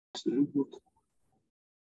to record.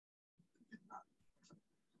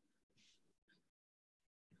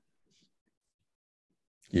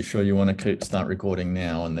 You sure you want to start recording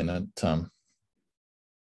now and then it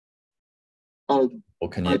or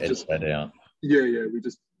can you edit that out? Yeah,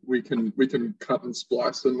 we can cut and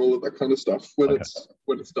splice and all of that kind of stuff when it's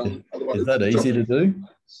done. Is that easy to do?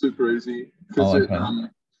 Super easy, because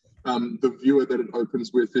the viewer that it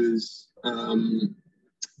opens with is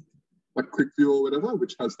like Quick View or whatever,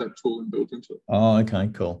 which has that tool built into it. Oh, okay,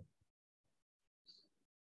 cool.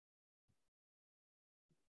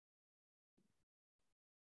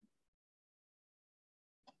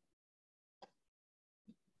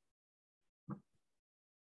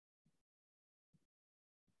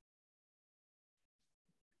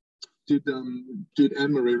 Did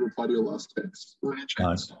Anne-Marie reply to your last text? No,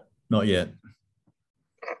 not yet.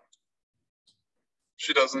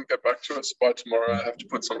 She doesn't get back to us by tomorrow. I have to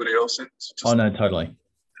put somebody else in. Oh, no, totally.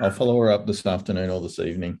 I'll follow her up this afternoon or this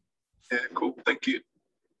evening. Yeah, cool. Thank you.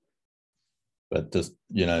 But just,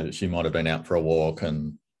 she might have been out for a walk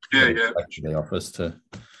and back to the office to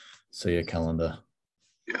see her calendar.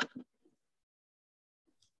 Yeah.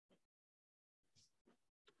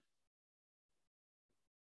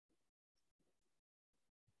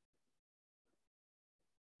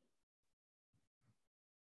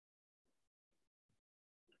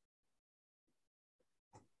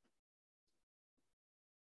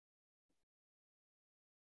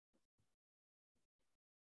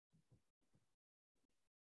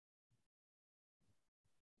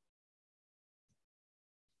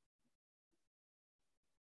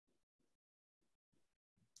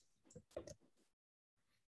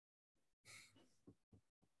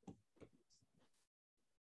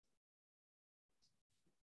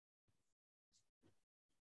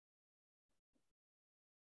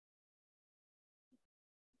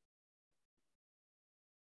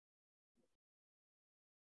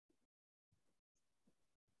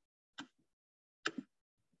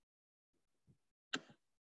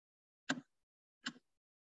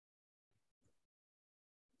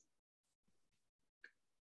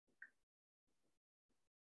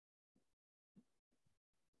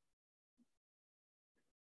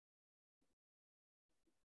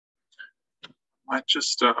 I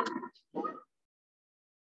just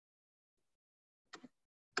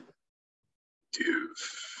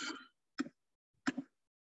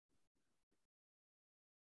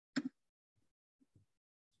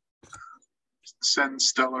send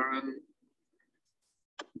Stella and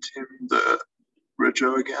Tim the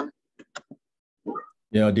rego again.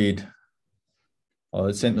 Yeah, I did.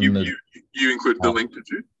 I sent them you included the link, did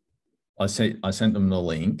you? I sent them the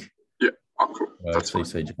link. Yeah. Oh, cool. That's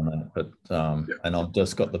CC on that, but and I've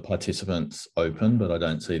just got the participants open, but I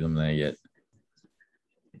don't see them there yet.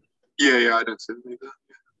 Yeah, I don't see them either.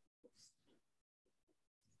 Yeah.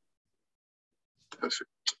 Perfect.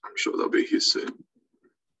 I'm sure they'll be here soon.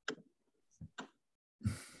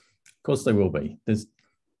 Of course they will be. There's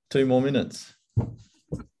 2 more minutes.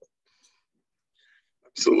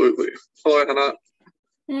 Absolutely. Hello, Hannah.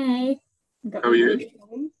 Hey. How are you?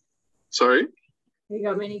 Sorry? You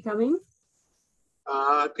got many coming?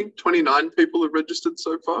 I think 29 people have registered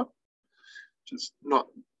so far, which is not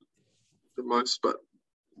the most, but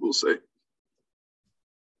we'll see.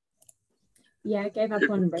 Yeah, I gave up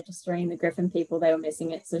on registering the Griffin people. They were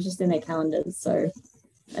missing it, so it's just in their calendars. So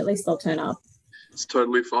at least they'll turn up. It's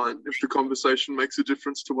totally fine. If the conversation makes a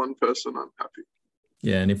difference to one person, I'm happy.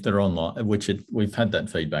 Yeah, and if they're online, we've had that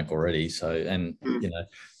feedback already. So, and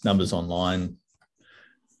numbers online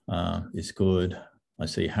is good. I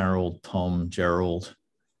see Harold, Tom, Gerald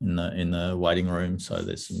in the waiting room. So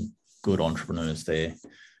there's some good entrepreneurs there.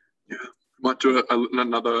 Yeah, might do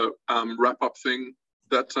another wrap up thing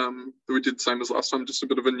that we did the same as last time. Just a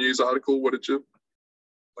bit of a news article. What did you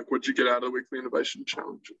get out of the Weekly Innovation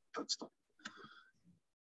Challenge? That stuff.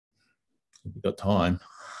 If you've got time.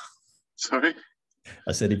 Sorry.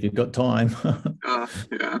 I said, if you've got time.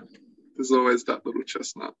 Yeah, there's always that little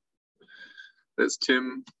chestnut. There's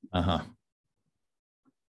Tim. Uh-huh.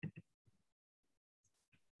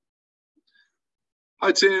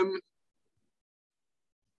 Hi, Tim.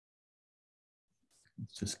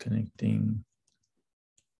 Just connecting.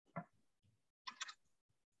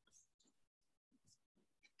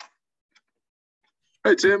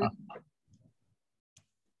 Hey, Tim.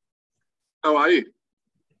 How are you?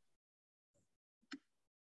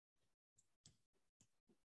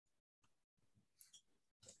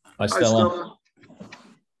 Hi, Stella.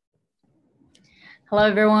 Hello,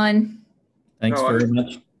 everyone. Thanks very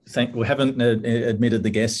much. We haven't admitted the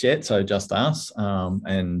guests yet, so just us.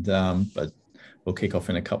 But we'll kick off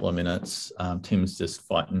in a couple of minutes. Tim's just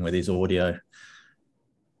fighting with his audio.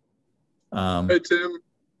 Hey, Tim.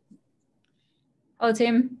 Oh,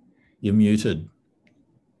 Tim. You're muted.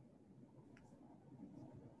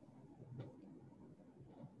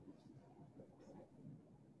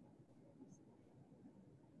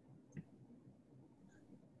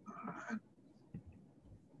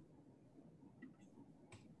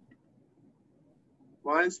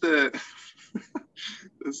 Why is there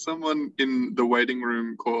there's someone in the waiting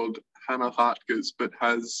room called Hannah Hartgers, but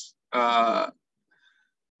has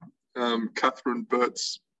Catherine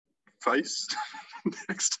Burt's face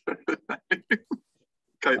next to her name?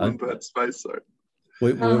 Caitlin Burt's face, sorry.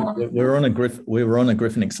 We were on a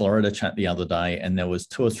Griffin X Florida chat the other day, and there was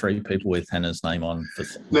 2 or 3 people with Hannah's name on for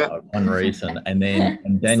one reason, and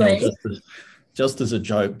Daniel just as a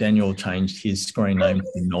joke, Daniel changed his screen name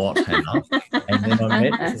to not Hannah, and then I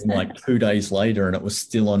met him like 2 days later, and it was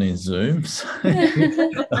still on his Zoom. So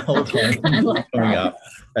the whole time coming up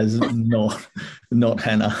as not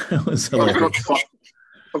Hannah. It was hilarious.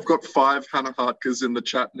 I've got 5 Hannah Hartgers in the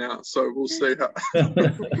chat now, so we'll see how.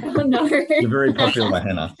 Oh no! You're very popular,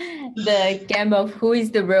 Hannah. The game of who is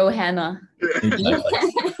the real Hannah. Yeah.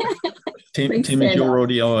 Tim, is your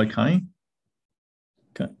audio okay?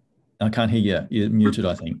 I can't hear you. You're muted,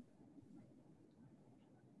 I think.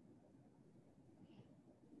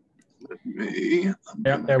 Let me.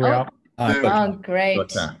 Yeah, there we are. Oh, great.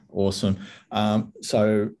 Gotcha. Awesome.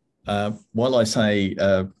 So while I say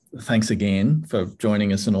thanks again for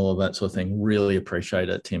joining us and all of that sort of thing, really appreciate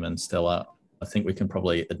it, Tim and Stella. I think we can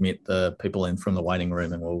probably admit the people in from the waiting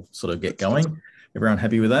room and we'll sort of get going. Everyone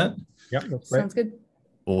happy with that? Yep, that's great. Sounds good.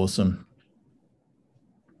 Awesome.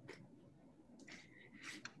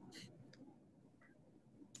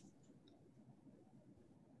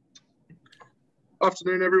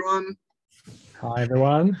 Afternoon, everyone. Hi,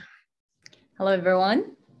 everyone. Hello,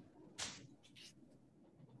 everyone.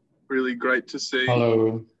 Really great to see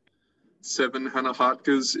Hello. 7 Hannah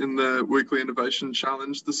Hartgers in the Weekly Innovation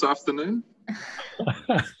Challenge this afternoon.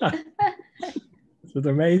 This is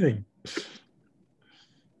amazing.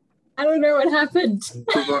 I don't know what happened.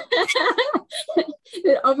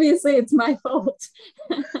 Obviously, it's my fault.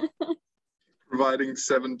 Providing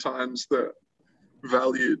 7 times the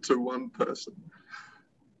value to one person.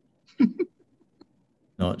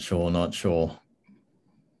 Not sure.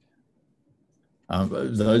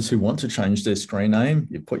 Those who want to change their screen name,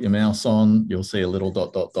 you put your mouse on, you'll see a little ...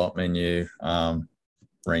 menu,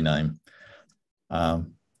 rename.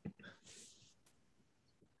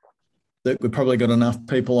 We've probably got enough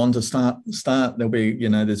people on to start. There'll be,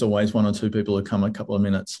 there's always 1 or 2 people who come a couple of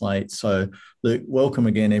minutes late. So welcome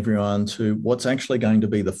again, everyone, to what's actually going to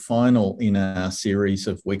be the final in our series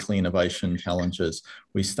of weekly innovation challenges.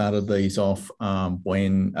 We started these off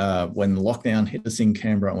when the lockdown hit us in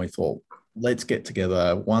Canberra, and we thought, let's get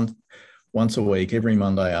together once a week, every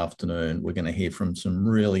Monday afternoon. We're going to hear from some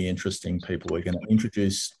really interesting people. We're going to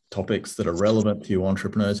introduce topics that are relevant to you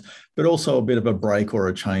entrepreneurs, but also a bit of a break or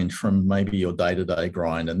a change from maybe your day-to-day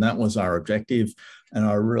grind. And that was our objective. And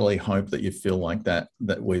I really hope that you feel like that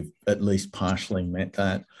we've at least partially met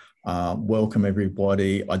that. Welcome,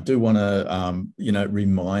 everybody. I do want to,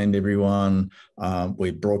 remind everyone,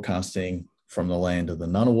 we're broadcasting from the land of the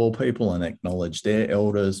Ngunnawal people and acknowledge their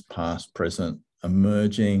elders, past, present,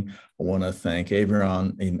 emerging. I want to thank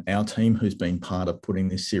everyone in our team who's been part of putting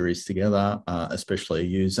this series together, especially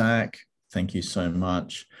you, Zach. Thank you so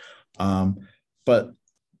much. But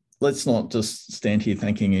let's not just stand here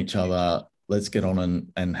thanking each other. Let's get on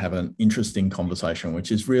and have an interesting conversation,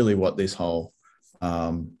 which is really what this whole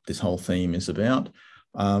theme is about.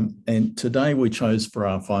 And today we chose for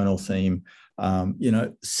our final theme,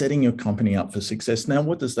 setting your company up for success. Now,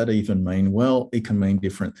 what does that even mean? Well, it can mean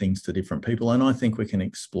different things to different people. And I think we can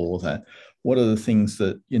explore that. What are the things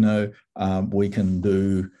that, we can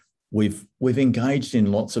do? We've engaged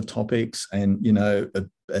in lots of topics and,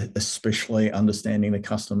 especially understanding the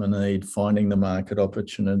customer need, finding the market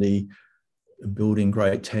opportunity, building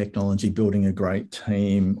great technology, building a great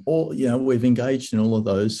team, we've engaged in all of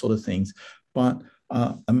those sort of things. But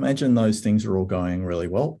imagine those things are all going really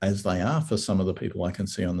well, as they are for some of the people I can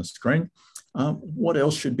see on the screen. What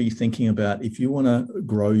else should be thinking about if you want to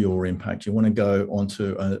grow your impact, you want to go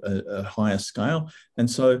onto a higher scale? And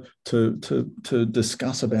so to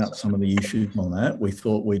discuss about some of the issues on that, we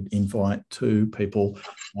thought we'd invite 2 people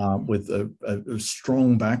with a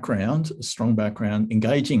strong background,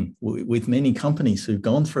 engaging with many companies who've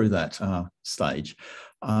gone through that stage.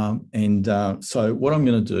 So what I'm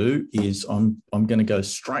going to do is I'm going to go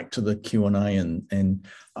straight to the Q&A and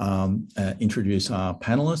introduce our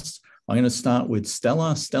panelists. I'm going to start with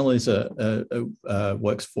Stella. Stella is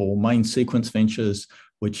works for Main Sequence Ventures,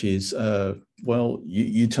 which is, well,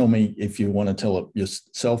 you tell me if you want to tell it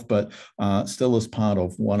yourself, but Stella's part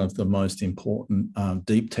of one of the most important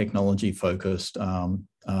deep technology focused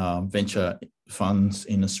venture funds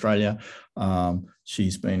in Australia.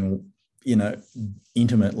 She's been,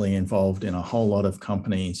 intimately involved in a whole lot of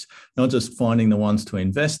companies, not just finding the ones to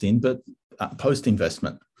invest in, but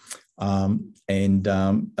post-investment.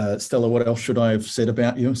 Stella, what else should I have said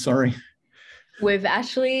about you? Sorry. We've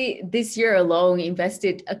actually this year alone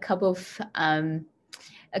invested a couple of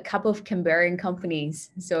Canberran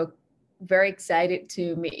companies. So very excited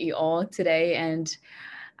to meet you all today, and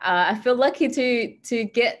I feel lucky to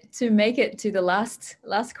get to make it to the last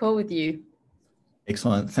call with you.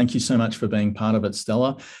 Excellent. Thank you so much for being part of it,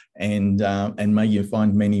 Stella. And may you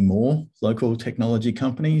find many more local technology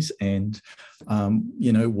companies. And,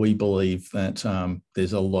 we believe that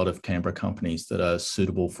there's a lot of Canberra companies that are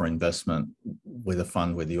suitable for investment with a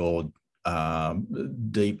fund with your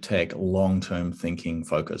deep tech, long-term thinking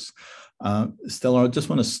focus. Stella, I just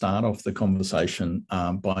want to start off the conversation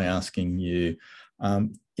by asking you,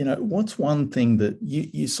 what's one thing that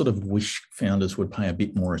you sort of wish founders would pay a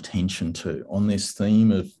bit more attention to on this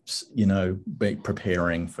theme of,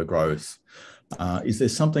 preparing for growth? Is there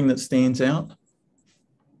something that stands out?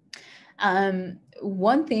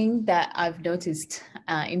 One thing that I've noticed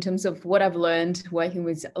in terms of what I've learned working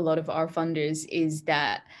with a lot of our funders is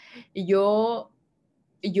that your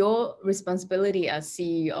responsibility as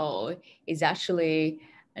CEO is actually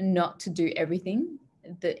not to do everything.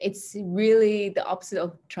 It's really the opposite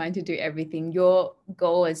of trying to do everything. Your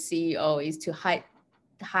goal as CEO is to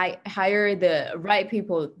hire the right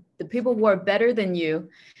people, the people who are better than you,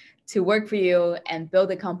 to work for you and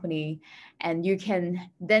build a company. And you can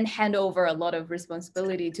then hand over a lot of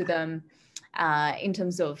responsibility to them in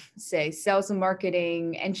terms of, say, sales and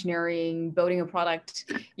marketing, engineering, building a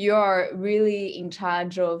product. You are really in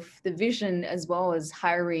charge of the vision as well as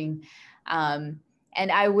hiring. And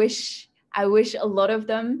I wish a lot of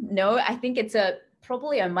them know. I think it's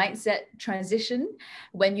probably a mindset transition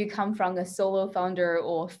when you come from a solo founder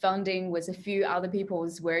or founding with a few other people,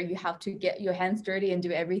 where you have to get your hands dirty and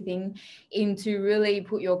do everything, into really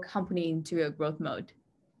put your company into a growth mode.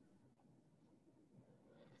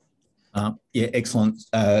 Yeah, excellent.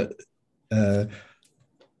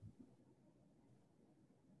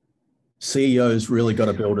 CEOs really got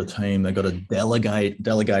to build a team. They've got to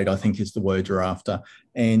delegate, I think is the word you're after.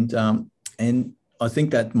 And I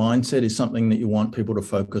think that mindset is something that you want people to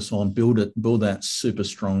focus on, build that super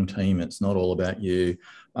strong team. It's not all about you.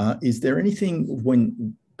 Is there anything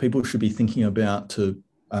when people should be thinking about to,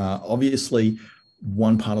 obviously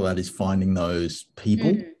one part of that is finding those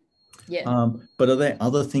people. Mm-hmm. Yeah. But are there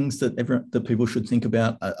other things that people should think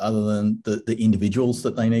about other than the individuals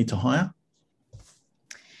that they need to hire?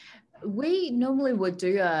 We normally would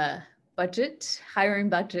do a hiring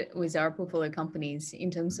budget with our portfolio companies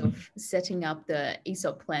in terms of setting up the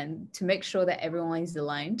ESOP plan to make sure that everyone is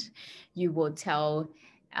aligned. You will tell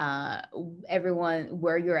everyone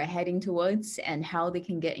where you're heading towards and how they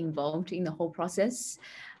can get involved in the whole process,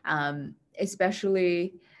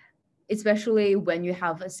 especially when you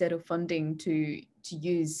have a set of funding to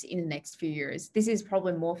use in the next few years. This is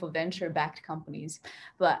probably more for venture-backed companies,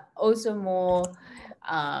 but also more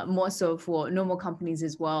so for normal companies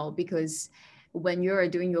as well, because when you're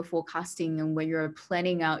doing your forecasting and when you're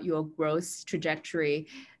planning out your growth trajectory,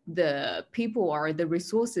 the people are the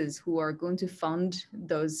resources who are going to fund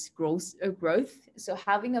those growth. So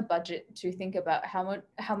having a budget to think about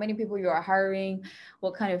how many people you are hiring,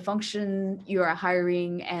 what kind of function you are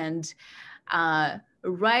hiring, and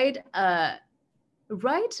write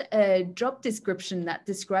a job description that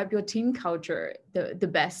describe your team culture the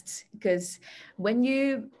best. Because when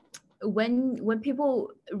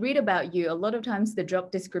people read about you, a lot of times the job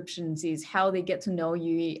descriptions is how they get to know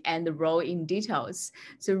you and the role in details.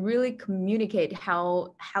 So really communicate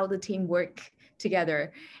how the team work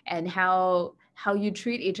together and how you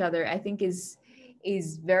treat each other, I think is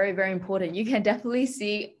very, very important. You can definitely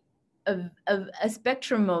see a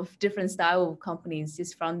spectrum of different style of companies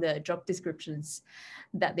just from the job descriptions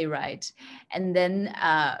that they write. And then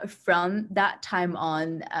from that time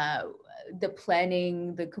on, the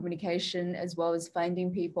planning, the communication, as well as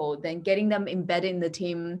finding people, then getting them embedded in the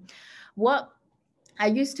team. I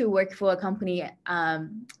used to work for a company.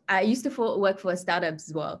 I used to work for startups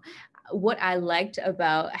as well. what I liked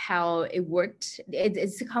about how it worked,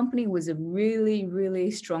 it's a company with a really,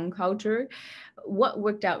 really strong culture. What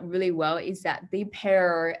worked out really well is that they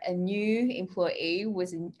pair a new employee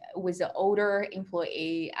with an older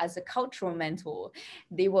employee as a cultural mentor.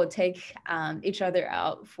 They will take each other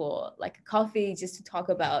out for like a coffee just to talk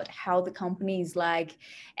about how the company is like.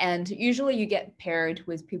 And usually you get paired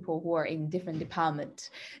with people who are in different departments.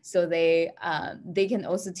 So they can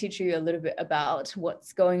also teach you a little bit about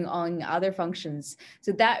what's going on in other functions.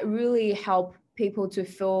 So that really helped people to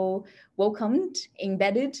feel welcomed,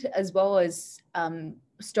 embedded, as well as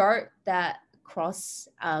start that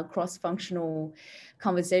cross-functional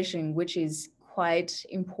conversation, which is quite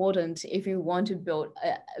important if you want to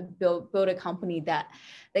build a company that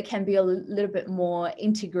can be a little bit more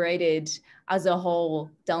integrated as a whole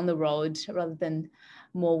down the road, rather than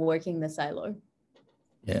more working the silo.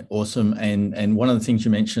 Yeah, awesome. And one of the things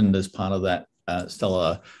you mentioned as part of that,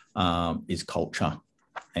 Stella, is culture.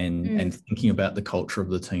 And thinking about the culture of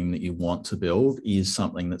the team that you want to build is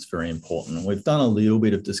something that's very important. We've done a little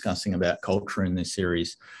bit of discussing about culture in this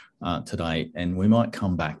series today, and we might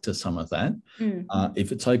come back to some of that.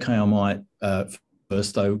 If it's okay, I might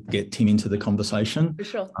first, though, get Tim into the conversation. For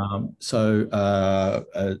sure.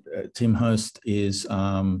 Tim Hirst is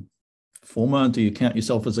former, do you count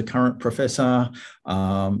yourself as a current professor,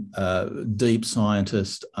 deep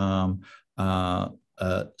scientist, startup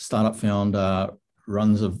founder,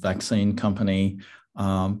 runs a vaccine company,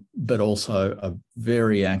 but also a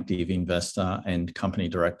very active investor and company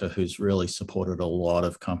director who's really supported a lot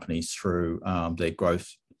of companies through their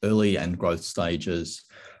growth, early and growth stages.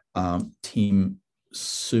 Tim,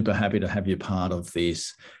 super happy to have you part of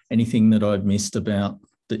this. Anything that I've missed about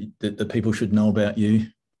that people should know about you?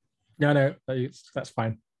 No, that's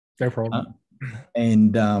fine. No problem.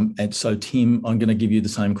 And so, Tim, I'm going to give you the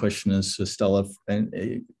same question as Stella.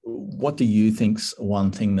 And what do you think's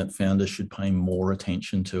one thing that founders should pay more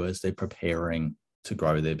attention to as they're preparing to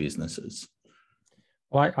grow their businesses?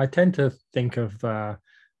 Well, I tend to think of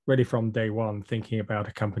really from day one, thinking about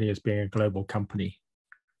a company as being a global company.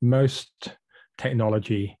 Most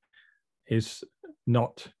technology is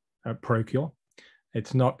not parochial.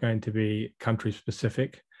 It's not going to be country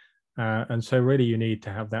specific. And so really you need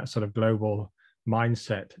to have that sort of global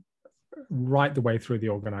mindset right the way through the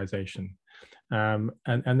organization. And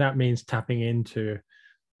that means tapping into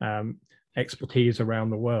expertise around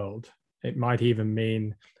the world. It might even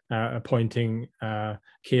mean appointing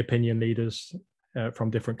key opinion leaders from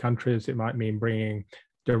different countries. It might mean bringing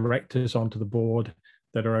directors onto the board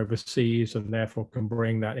that are overseas and therefore can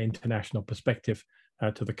bring that international perspective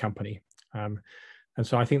to the company. And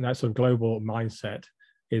so I think that sort of global mindset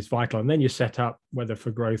is vital. And then you set up, whether for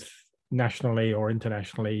growth nationally or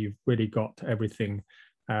internationally, you've really got everything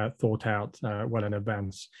thought out well in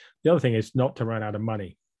advance. The other thing is not to run out of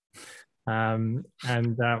money. And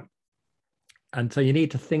so you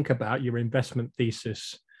need to think about your investment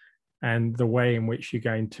thesis and the way in which you're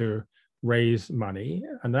going to raise money.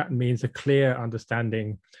 And that means a clear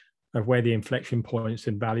understanding of where the inflection points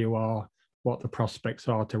in value are, what the prospects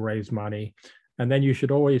are to raise money. And then you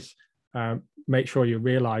should always make sure you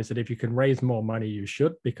realize that if you can raise more money, you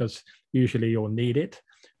should, because usually you'll need it.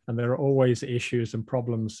 And there are always issues and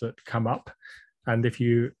problems that come up. And if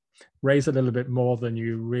you raise a little bit more than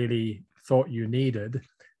you really thought you needed,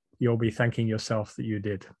 you'll be thanking yourself that you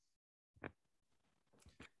did.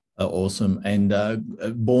 Awesome. And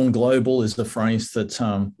born global is the phrase that,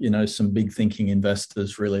 some big thinking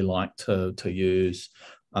investors really like to use.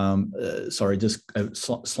 Sorry, just a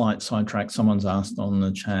slight sidetrack. Someone's asked on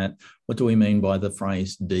the chat, what do we mean by the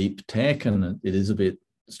phrase deep tech? And it is a bit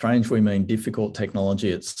strange. We mean difficult technology.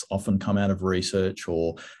 It's often come out of research,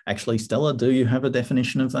 or actually, Stella, do you have a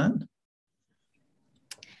definition of that?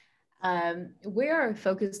 We are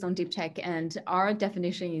focused on deep tech, and our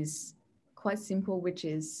definition is quite simple, which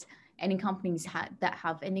is any companies that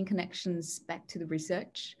have any connections back to the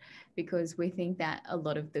research, because we think that a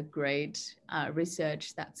lot of the great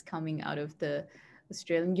research that's coming out of the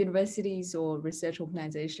Australian universities or research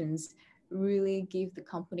organizations really give the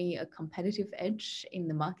company a competitive edge in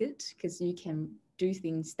the market, because you can do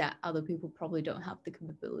things that other people probably don't have the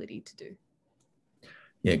capability to do.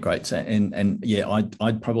 Yeah, great. And yeah,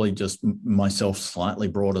 I'd probably just myself slightly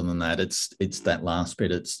broader than that. It's that last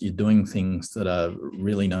bit. It's you're doing things that are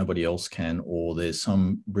really nobody else can, or there's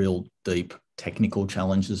some real deep technical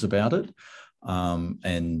challenges about it.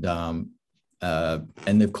 And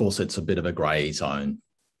of course, it's a bit of a grey zone,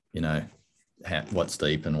 what's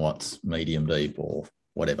deep and what's medium deep or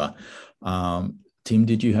whatever. Tim,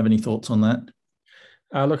 did you have any thoughts on that?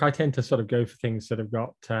 Look, I tend to sort of go for things that have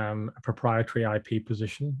got a proprietary IP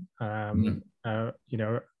position. You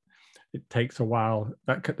know, it takes a while.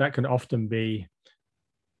 That can often be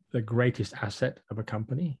the greatest asset of a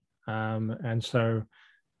company. And so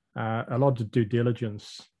a lot of due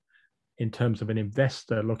diligence in terms of an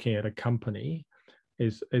investor looking at a company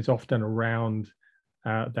is often around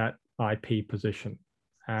that IP position,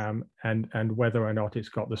 and whether or not it's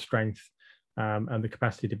got the strength and the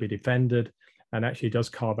capacity to be defended, and actually does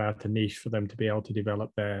carve out a niche for them to be able to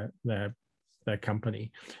develop their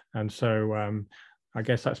company. And so I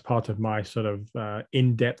guess that's part of my sort of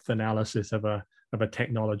in-depth analysis of a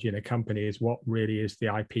technology in a company, is what really is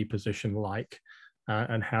the IP position like,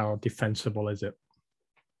 and how defensible is it?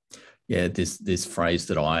 Yeah, this phrase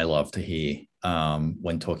that I love to hear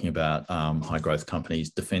when talking about high growth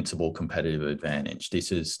companies, defensible competitive advantage.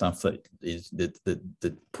 This is stuff that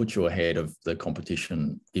puts you ahead of the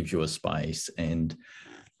competition, gives you a space, and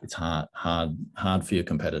it's hard for your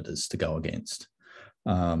competitors to go against.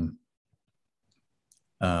 Another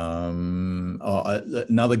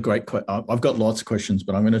great question. I've got lots of questions,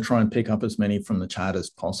 but I'm going to try and pick up as many from the chat as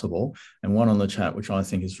possible. And one on the chat, which I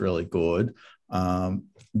think is really good.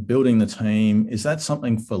 Building the team, is that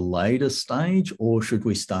something for later stage, or should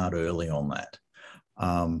we start early on that?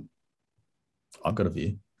 I've got a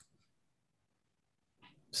view.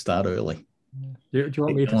 Start early. Do you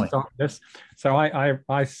want me to start this? So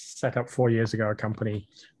I set up 4 years ago a company,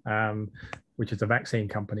 which is a vaccine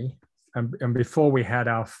company. And before we had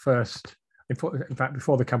our first, in fact,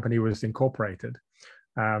 before the company was incorporated,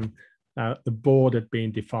 the board had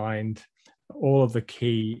been defined. All of the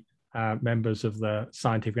key members of the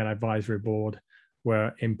scientific and advisory board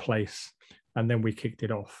were in place, and then we kicked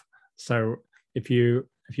it off. So if you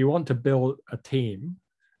want to build a team,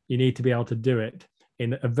 you need to be able to do it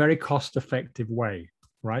in a very cost-effective way,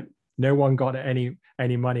 right? No one got any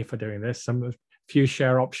money for doing this. Some few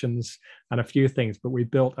share options and a few things, but we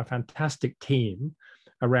built a fantastic team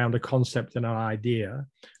around a concept and an idea,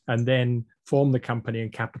 and then formed the company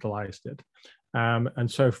and capitalized it. And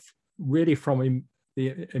so really from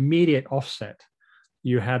the immediate offset,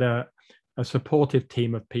 you had a supportive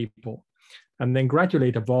team of people. And then gradually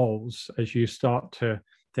it evolves as you start to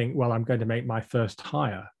think, well, I'm going to make my first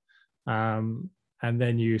hire. And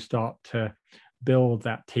then you start to build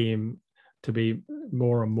that team to be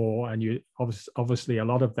more and more. And you obviously a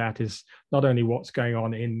lot of that is not only what's going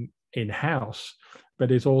on in-house,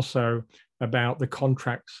 but is also about the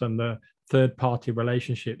contracts and the third-party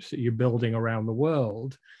relationships that you're building around the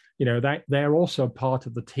world. You know, that they're also part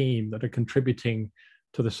of the team that are contributing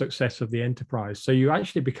to the success of the enterprise. So you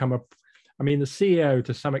actually become the CEO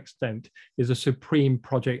to some extent is a supreme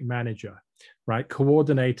project manager, right?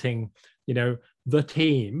 Coordinating, you know, the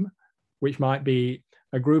team, which might be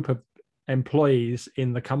a group of employees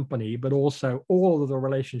in the company, but also all of the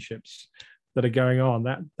relationships that are going on.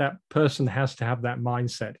 That person has to have that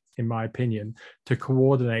mindset, in my opinion, to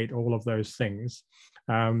coordinate all of those things,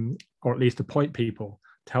 or at least appoint people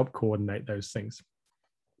to help coordinate those things.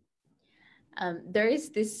 There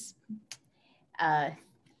is this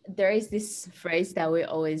phrase that we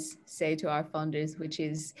always say to our founders, which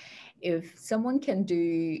is, if someone can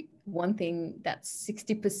do one thing that's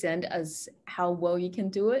 60% as how well you can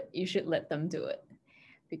do it, you should let them do it.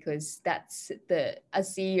 Because that's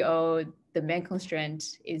as CEO, the main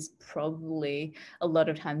constraint is probably a lot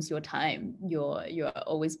of times your time. You're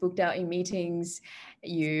always booked out in meetings.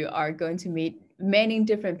 You are going to meet many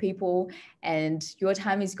different people, and your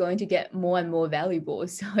time is going to get more and more valuable.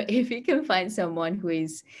 So if you can find someone who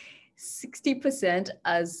is 60%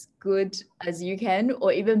 as good as you can,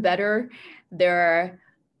 or even better, they're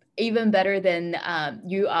even better than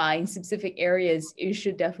you are in specific areas, you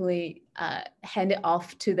should definitely hand it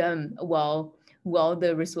off to them while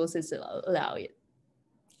the resources allow it.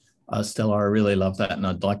 Stella, I really love that. And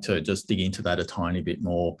I'd like to just dig into that a tiny bit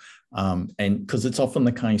more. And because it's often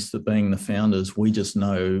the case that being the founders, we just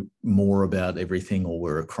know more about everything, or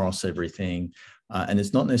we're across everything. And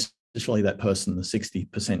it's not necessarily that person, the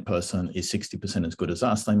 60% person is 60% as good as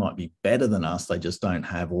us. They might be better than us. They just don't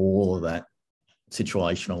have all of that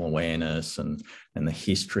situational awareness and the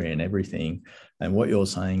history and everything. And what you're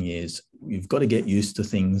saying is you've got to get used to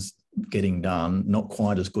things getting done not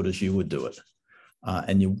quite as good as you would do it.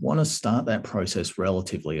 And you want to start that process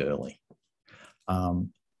relatively early. But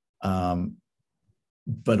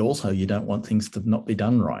also you don't want things to not be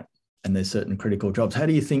done right. And there's certain critical jobs. How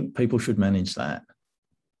do you think people should manage that?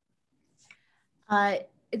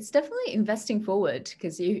 It's definitely investing forward,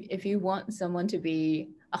 because if you want someone to be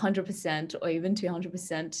 100% or even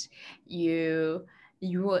 200%, you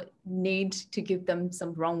you would need to give them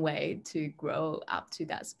some runway to grow up to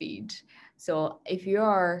that speed. So if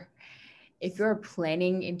you're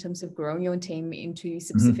planning in terms of growing your team into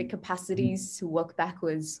specific capacities, to work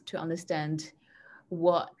backwards to understand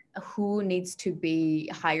who needs to be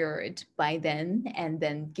hired by then, and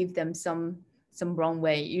then give them some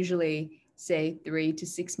runway, usually say 3 to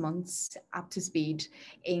 6 months up to speed.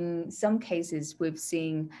 In some cases, we've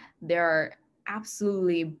seen there are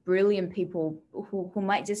absolutely brilliant people who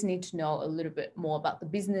might just need to know a little bit more about the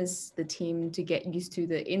business, the team, to get used to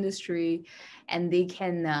the industry, and they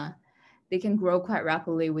can grow quite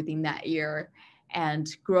rapidly within that year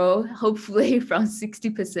and grow hopefully from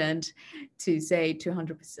 60% to say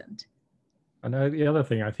 200%. And the other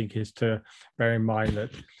thing I think is to bear in mind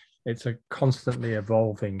that it's a constantly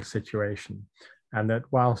evolving situation, and that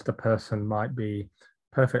whilst a person might be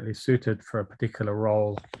perfectly suited for a particular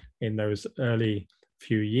role in those early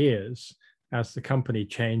few years, as the company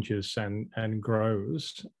changes and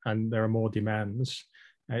grows and there are more demands,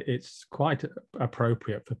 it's quite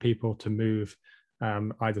appropriate for people to move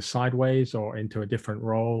either sideways or into a different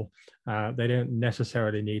role. They don't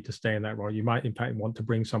necessarily need to stay in that role. You might, in fact, want to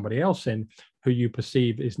bring somebody else in who you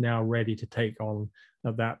perceive is now ready to take on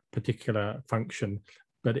that particular function,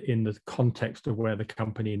 but in the context of where the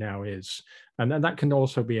company now is. And then that can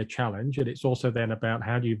also be a challenge. And it's also then about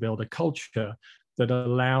how do you build a culture that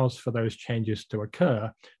allows for those changes to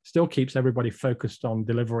occur, still keeps everybody focused on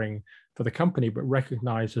delivering for the company, but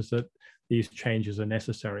recognizes that these changes are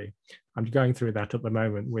necessary. I'm going through that at the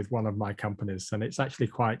moment with one of my companies, and it's actually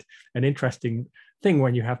quite an interesting thing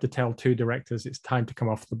when you have to tell 2 directors it's time to come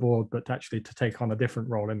off the board, but actually to take on a different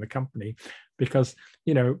role in the company, because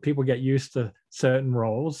people get used to certain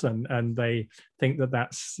roles and they think that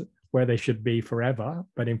that's where they should be forever,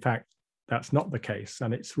 but in fact that's not the case.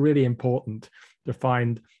 And it's really important to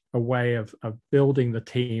find a way of building the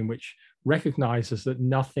team which recognizes that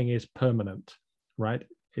nothing is permanent, right?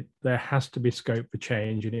 There has to be scope for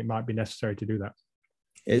change, and it might be necessary to do that.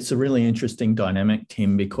 It's a really interesting dynamic,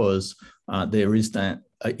 Tim, because there is that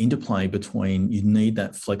interplay between, you need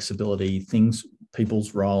that flexibility.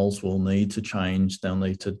 People's roles will need to change. They'll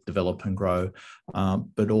need to develop and grow,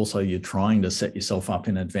 but also you're trying to set yourself up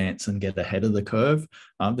in advance and get ahead of the curve.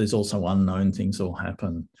 There's also unknown things that will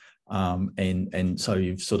happen. And so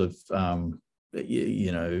you've sort of, how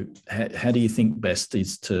do you think best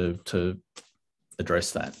is to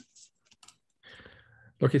address that?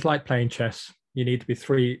 Look, it's like playing chess. You need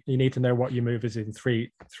to know what your move is in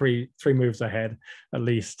three moves ahead at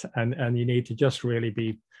least, and you need to just really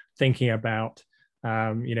be thinking about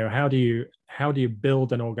how do you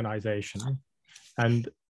build an organization. And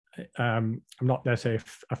I'm not necessarily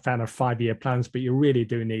a fan of 5-year plans, but you really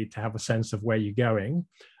do need to have a sense of where you're going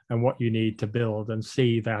and what you need to build, and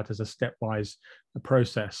see that as a stepwise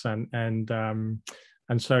process.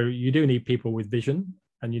 And so you do need people with vision,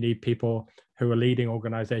 and you need people who are leading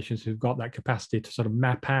organizations who've got that capacity to sort of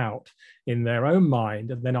map out in their own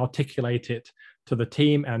mind and then articulate it to the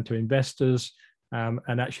team and to investors,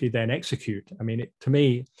 and actually then execute. I mean, to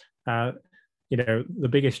me, the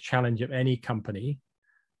biggest challenge of any company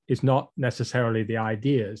is not necessarily the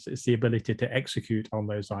ideas, it's the ability to execute on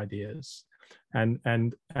those ideas. And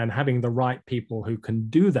having the right people who can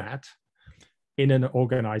do that in an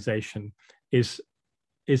organization is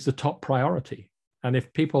the top priority. And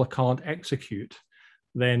if people can't execute,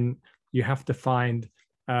 then you have to find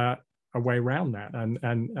a way around that,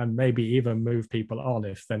 and maybe even move people on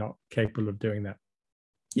if they're not capable of doing that.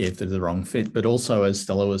 Yeah, if they're the wrong fit. But also, as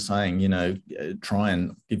Stella was saying, try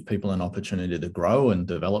and give people an opportunity to grow and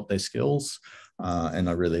develop their skills. And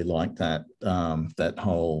I really like that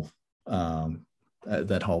whole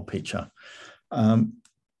picture.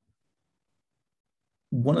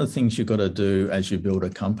 One of the things you've got to do as you build a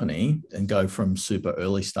company and go from super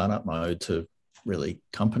early startup mode to really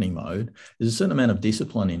company mode, there's a certain amount of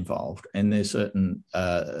discipline involved, and there's certain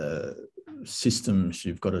systems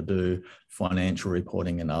you've got to do, financial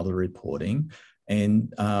reporting and other reporting,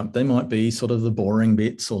 and they might be sort of the boring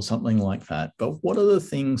bits or something like that. But what are the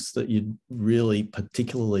things that you'd really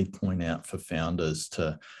particularly point out for founders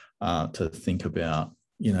to think about,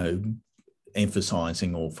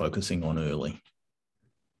 emphasizing or focusing on early?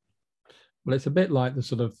 Well, it's a bit like the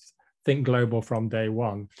sort of think global from day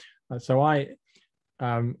one. So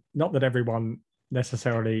not that everyone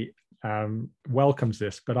necessarily welcomes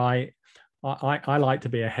this, but I like to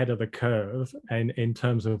be ahead of the curve in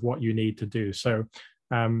terms of what you need to do. So,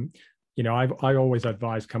 I always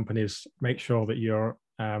advise companies, make sure that your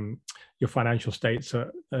financial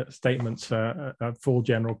statements are full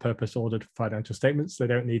general purpose audited financial statements. They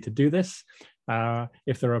don't need to do this.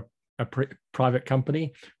 If there are a private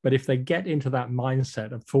company. But if they get into that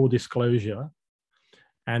mindset of full disclosure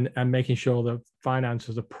and making sure the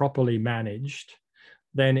finances are properly managed,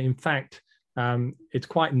 then in fact, it's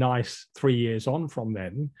quite nice 3 years on from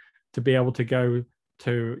then to be able to go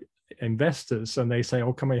to investors and they say,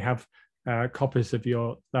 oh, can we have copies of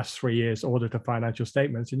your last 3 years audited financial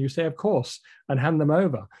statements? And you say, of course, and hand them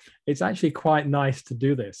over. It's actually quite nice to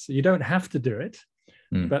do this. You don't have to do it,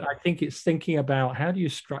 but I think it's thinking about how do you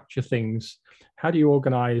structure things? How do you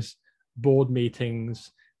organize board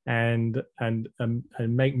meetings and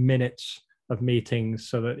make minutes of meetings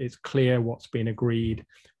so that it's clear what's been agreed?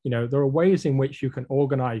 You know, there are ways in which you can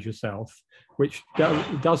organize yourself, which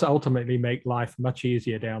does ultimately make life much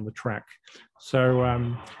easier down the track. So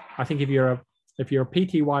I think if you're a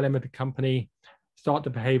PTY limited company, start to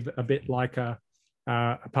behave a bit like a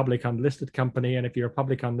public unlisted company. And if you're a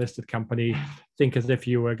public unlisted company, think as if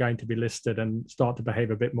you were going to be listed and start to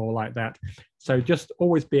behave a bit more like that. So just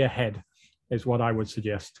always be ahead is what I would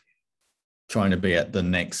suggest. Trying to be at the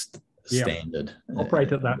next standard.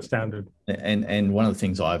 Operate at that standard. And one of the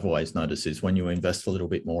things I've always noticed is when you invest a little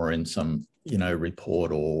bit more in some,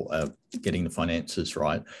 report or getting the finances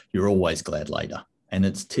right, you're always glad later. And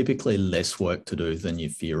it's typically less work to do than you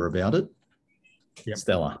fear about it. Yep.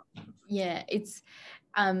 Stella. Yeah, it's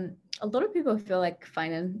a lot of people feel like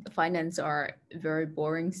finance are very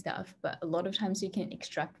boring stuff, but a lot of times you can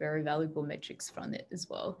extract very valuable metrics from it as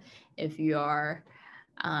well. If you're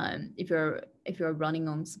running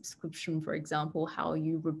on subscription, for example, how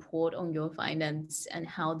you report on your finance and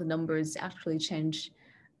how the numbers actually change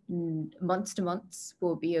month to month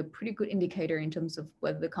will be a pretty good indicator in terms of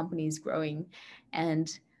whether the company is growing.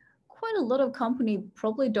 And quite a lot of companies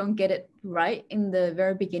probably don't get it right in the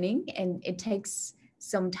very beginning, and it takes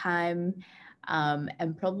some time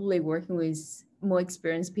and probably working with more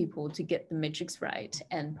experienced people to get the metrics right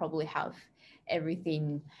and probably have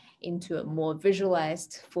everything into a more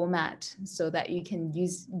visualized format so that you can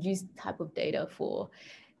use type of data for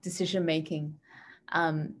decision making.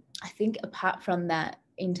 I think apart from that,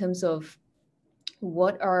 in terms of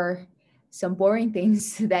what are some boring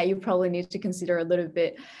things that you probably need to consider a little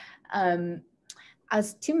bit,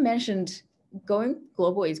 as Tim mentioned, going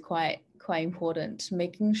global is quite important.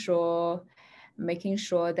 Making sure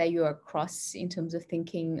that you are across in terms of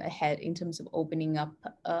thinking ahead, in terms of opening up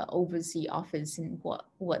overseas office and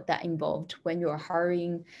what that involved. When you're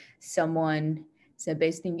hiring someone, say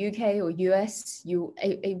based in UK or US,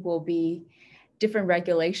 it will be different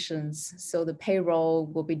regulations, so the payroll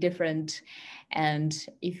will be different. And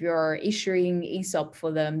if you're issuing ESOP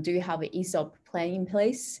for them, do you have an ESOP plan in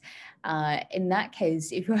place? In that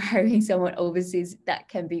case, if you're hiring someone overseas, that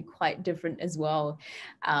can be quite different as well.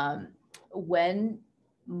 When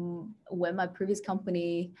my previous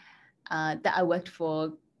company that I worked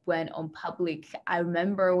for went on public, I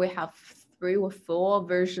remember we have 3 or 4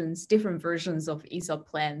 different versions of ESOP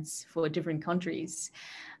plans for different countries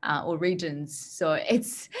or regions. So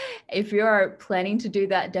if you're planning to do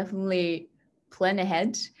that, definitely plan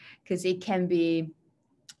ahead, because it can be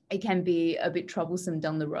a bit troublesome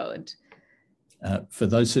down the road. For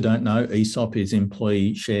those who don't know, ESOP is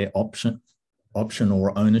employee share option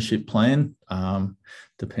or ownership plan,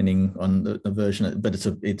 depending on the version. But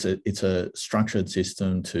it's a structured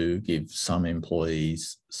system to give some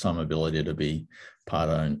employees some ability to be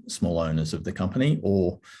small owners of the company,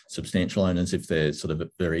 or substantial owners if they're sort of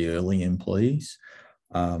very early employees.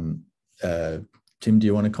 Tim, do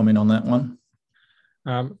you want to comment on that one?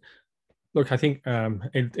 Look, I think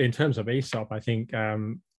in terms of ESOP, I think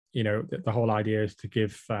the whole idea is to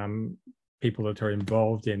give people that are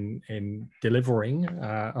involved in delivering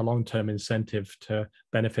a long-term incentive to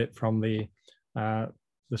benefit from the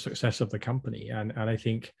success of the company. And I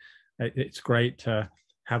think it's great to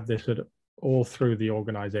have this sort of all through the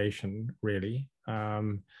organization, really.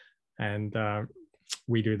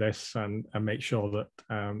 We do this and make sure that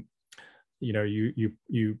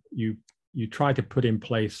you try to put in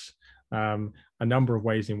place a number of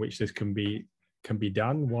ways in which this can be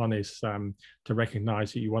done. One is to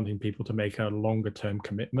recognize that you're wanting people to make a longer term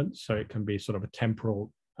commitment, so it can be sort of a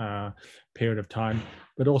temporal period of time,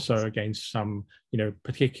 but also against some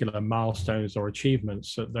particular milestones or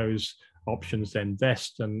achievements that those options then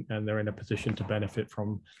vest, and they're in a position to benefit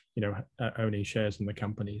from owning shares in the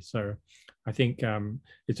company. So I think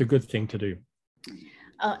it's a good thing to do.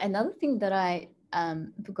 Another thing that I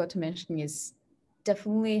forgot to mention is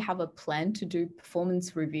definitely have a plan to do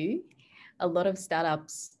performance review. A lot of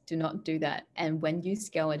startups do not do that. And when you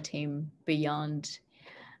scale a team beyond,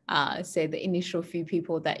 say, the initial few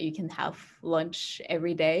people that you can have lunch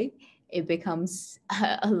every day, it becomes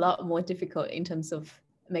a lot more difficult in terms of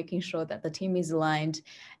making sure that the team is aligned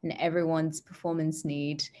and everyone's performance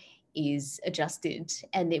need is adjusted,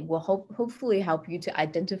 and it will hopefully help you to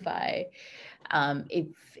identify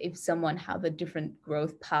if someone have a different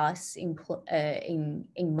growth path in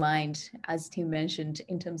mind, as Tim mentioned,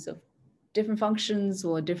 in terms of different functions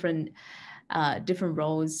or different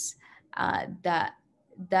roles, that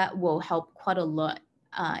will help quite a lot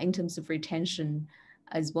in terms of retention,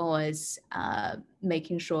 as well as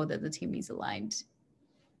making sure that the team is aligned.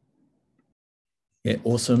 Yeah,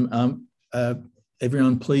 awesome.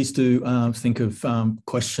 Everyone, please do think of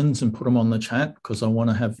questions and put them on the chat, because I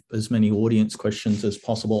want to have as many audience questions as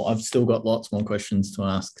possible. I've still got lots more questions to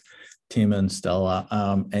ask Tim and Stella.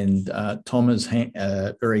 And Tom has thank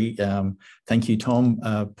you,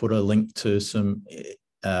 Tom, put a link to some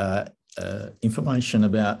information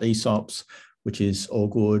about ESOPs, which is all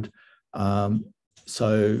good.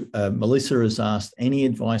 So Melissa has asked, any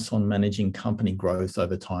advice on managing company growth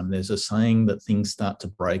over time? There's a saying that things start to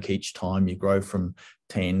break each time you grow from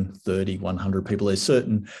 10, 30, 100 people.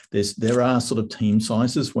 There are sort of team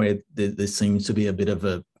sizes where there seems to be a bit of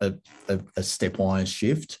a stepwise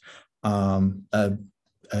shift.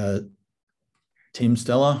 Tim,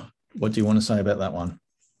 Stella, what do you want to say about that one?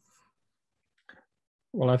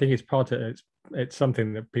 Well, I think it's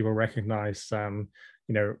something that people recognize,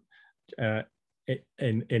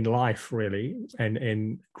 in life, really, and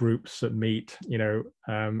in groups that meet,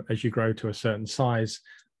 as you grow to a certain size,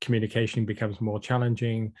 communication becomes more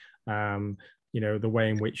challenging. The way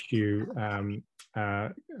in which you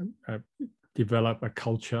develop a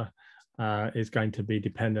culture is going to be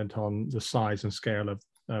dependent on the size and scale of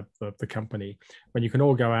the company. When you can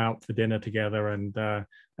all go out for dinner together and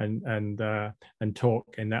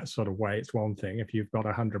talk in that sort of way, it's one thing. If you've got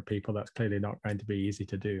 100 people, that's clearly not going to be easy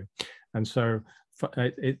to do. And so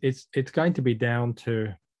it's going to be down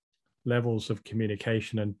to levels of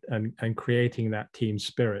communication and creating that team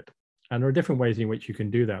spirit. And there are different ways in which you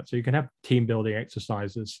can do that. So you can have team building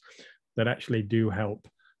exercises that actually do help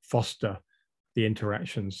foster the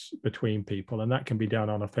interactions between people. And that can be done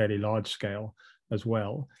on a fairly large scale as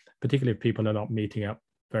well, particularly if people are not meeting up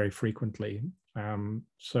very frequently. But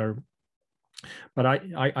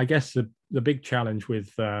I guess the big challenge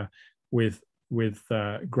with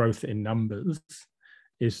growth in numbers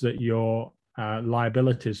is that your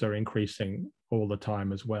liabilities are increasing all the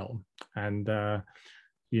time as well, and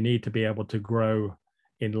you need to be able to grow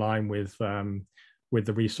in line with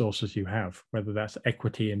the resources you have, whether that's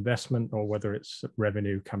equity investment or whether it's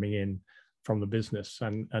revenue coming in from the business,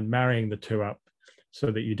 and marrying the two up so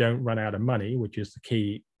that you don't run out of money, which is the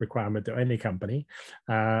key requirement to any company.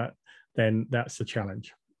 Then that's the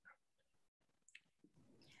challenge.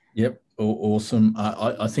 Yep, awesome.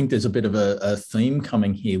 I think there's a bit of a theme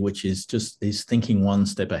coming here, which is thinking one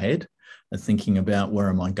step ahead and thinking about where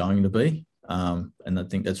am I going to be. And I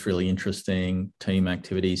think that's really interesting team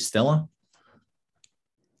activities. Stella?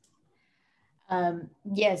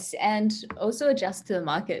 Yes, and also adjust to the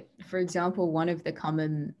market. For example, one of the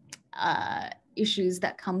common issues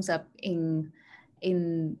that comes up in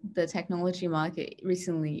the technology market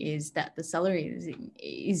recently is that the salary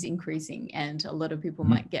is increasing, and a lot of people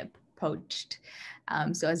might get poached.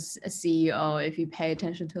 So as a CEO, if you pay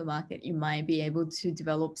attention to the market, you might be able to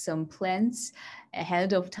develop some plans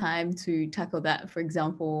ahead of time to tackle that. For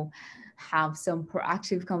example, have some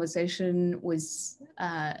proactive conversation with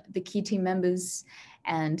the key team members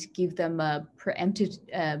and give them a preemptive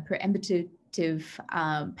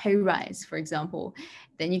pay rise, for example.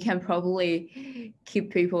 Then you can probably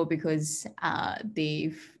keep people because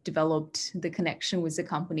they've developed the connection with the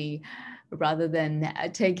company rather than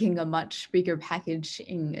taking a much bigger package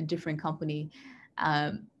in a different company.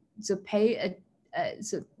 So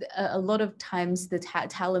a lot of times the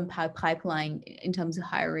talent pipeline in terms of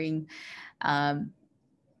hiring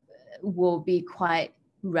will be quite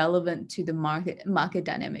relevant to the market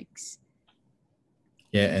dynamics.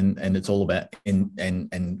 Yeah, and it's all about building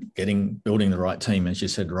the right team, as you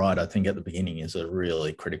said, right? I think at the beginning is a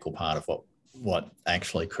really critical part of what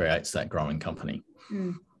actually creates that growing company.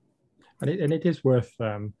 And it is worth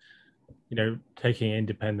taking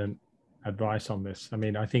independent advice on this. I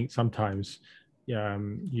mean, I think sometimes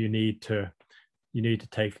you need to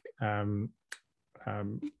take a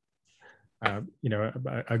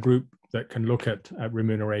group that can look at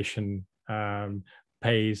remuneration,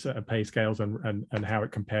 pay scales, and how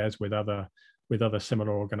it compares with other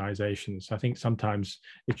similar organizations. I think sometimes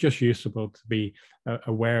it's just useful to be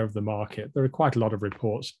aware of the market. There are quite a lot of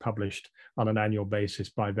reports published on an annual basis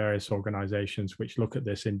by various organizations which look at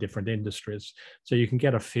this in different industries, so you can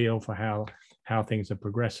get a feel for how things are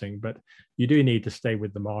progressing. But you do need to stay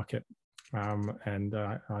with the market, and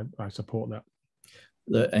I support that.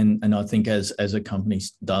 And I think as a company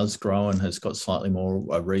does grow and has got slightly more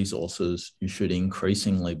resources, you should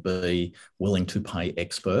increasingly be willing to pay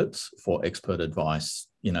experts for expert advice.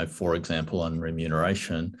 You know, for example, on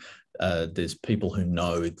remuneration, there's people who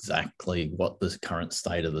know exactly what the current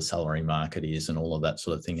state of the salary market is and all of that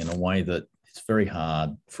sort of thing in a way that it's very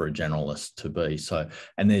hard for a generalist to be. So,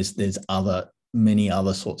 and there's many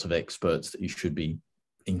other sorts of experts that you should be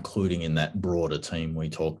including in that broader team we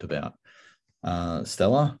talked about.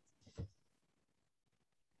 Stella?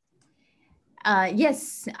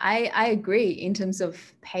 Yes, I agree in terms of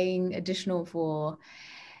paying additional for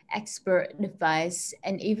expert advice,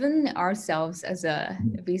 and even ourselves as a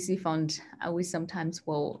VC fund, we sometimes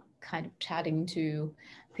will kind of chatting to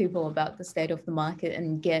people about the state of the market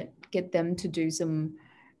and get them to do some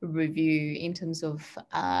review in terms of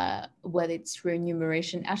whether it's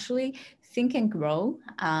remuneration. Actually, Think and Grow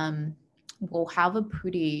will have a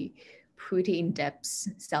pretty in-depth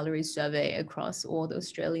salary survey across all the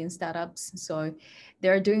Australian startups. So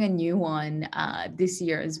they're doing a new one this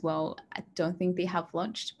year as well. I don't think they have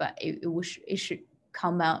launched, but it should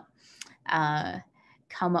come out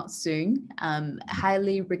soon.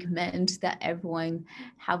 Highly recommend that everyone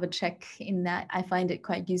have a check in that. I find it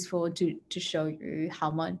quite useful to show you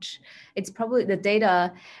how much. It's probably the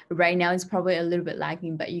data right now is probably a little bit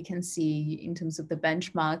lagging, but you can see in terms of the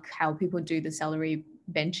benchmark how people do the salary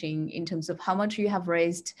benching in terms of how much you have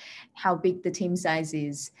raised, how big the team size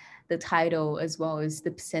is, the title, as well as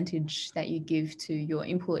the percentage that you give to your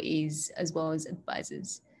employees as well as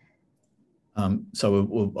advisors.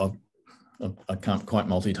 So I can't quite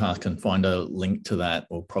multitask and find a link to that.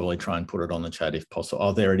 We'll probably try and put it on the chat if possible.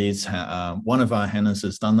 Oh, there it is. One of our Hannahs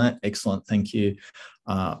has done that. Excellent. Thank you.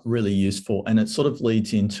 Really useful. And it sort of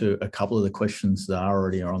leads into a couple of the questions that are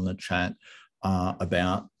already on the chat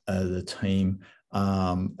about the team.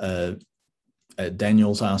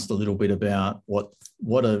 Daniel's asked a little bit about what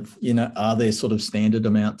are there sort of standard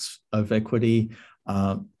amounts of equity?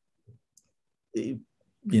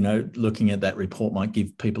 Looking at that report might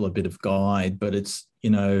give people a bit of guide, but it's,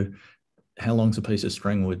 how long's a piece of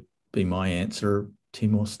string would be my answer.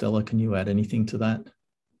 Tim or Stella, can you add anything to that?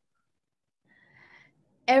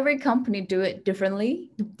 Every company do it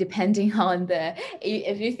differently depending on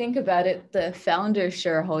if you think about it, the founder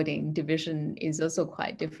shareholding division is also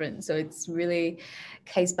quite different. So it's really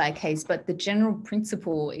case by case, but the general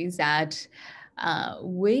principle is that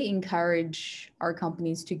we encourage our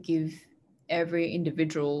companies to give every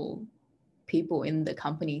individual people in the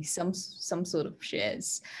company some sort of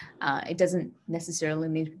shares. It doesn't necessarily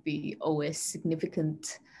need to be always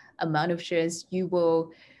significant amount of shares. You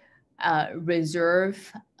will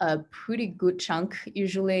reserve a pretty good chunk.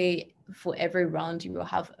 Usually for every round, you will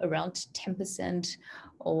have around 10%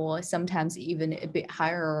 or sometimes even a bit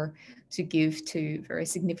higher to give to very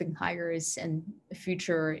significant hires and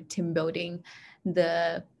future team building.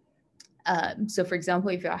 So for example,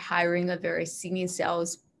 if you're hiring a very senior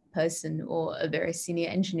sales person or a very senior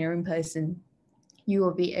engineering person, you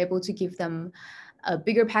will be able to give them a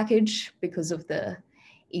bigger package because of the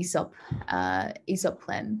ESOP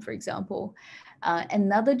plan, for example.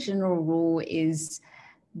 Another general rule is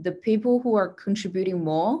the people who are contributing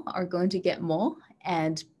more are going to get more,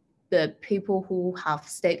 and the people who have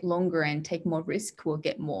stayed longer and take more risk will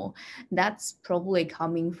get more. That's probably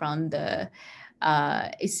coming from the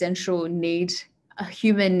essential need, a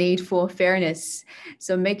human need for fairness.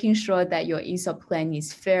 So making sure that your ESOP plan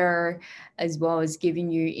is fair, as well as giving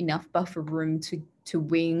you enough buffer room to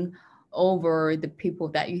win over the people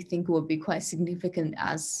that you think will be quite significant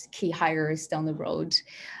as key hires down the road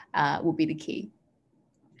will be the key.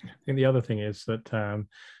 I think the other thing is that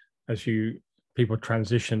as people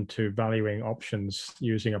transition to valuing options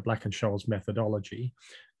using a Black-Scholes methodology,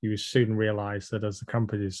 you soon realize that as the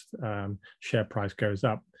company's share price goes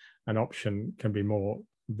up, an option can be more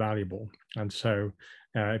valuable. And so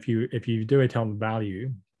if you do it on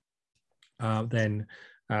value, then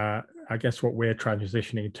I guess what we're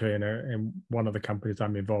transitioning to in one of the companies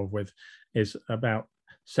I'm involved with is about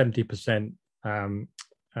 70%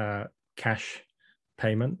 cash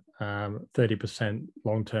payment, 30%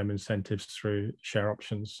 long-term incentives through share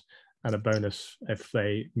options, and a bonus if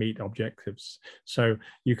they meet objectives. So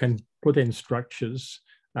you can put in structures,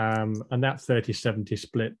 and that 30-70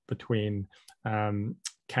 split between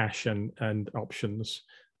cash and options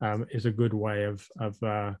is a good way of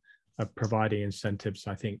providing incentives,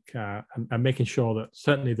 I think, and making sure that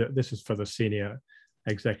certainly that this is for the senior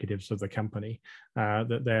executives of the company,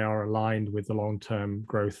 that they are aligned with the long-term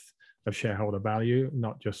growth of shareholder value,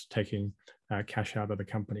 not just taking cash out of the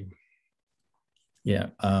company. Yeah,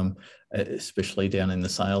 especially down in the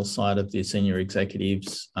sales side of the senior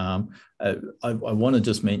executives. I want to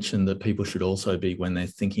just mention that people should also be, when they're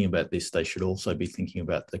thinking about this, they should also be thinking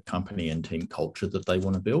about the company and team culture that they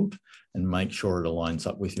want to build, and make sure it aligns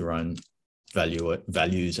up with your own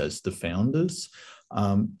values as the founders.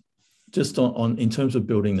 Just on in terms of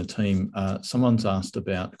building the team, someone's asked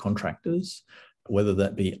about contractors, whether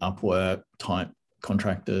that be Upwork type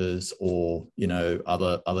contractors or, you know,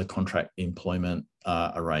 other contract employment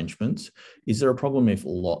arrangements. Is there a problem if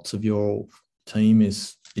lots of your team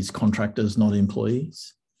is contractors, not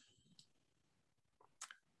employees?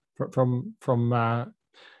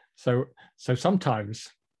 So sometimes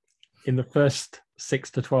in the first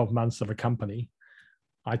 6 to 12 months of a company,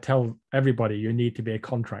 I tell everybody you need to be a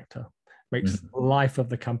contractor. Makes the life of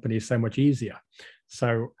the company so much easier.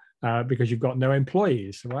 So because you've got no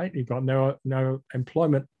employees, right? You've got no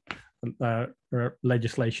employment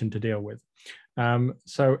legislation to deal with.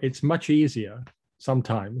 So it's much easier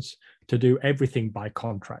sometimes to do everything by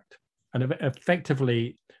contract. And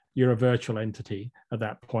effectively, you're a virtual entity at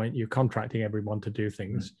that point. You're contracting everyone to do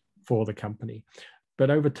things for the company.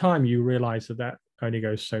 But over time, you realize that only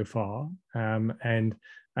goes so far. And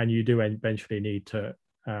you do eventually need to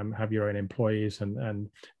have your own employees and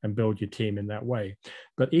build your team in that way.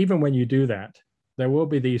 But even when you do that, there will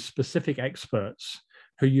be these specific experts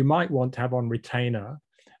who you might want to have on retainer,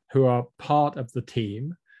 who are part of the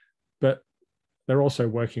team, but they're also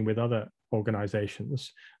working with other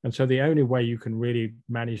organizations. And so the only way you can really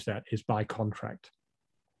manage that is by contract.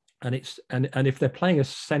 And if they're playing a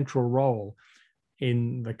central role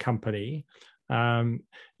in the company, you're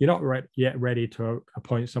not yet ready to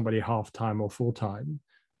appoint somebody half-time or full-time.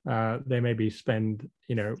 They maybe spend,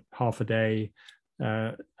 half a day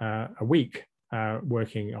a week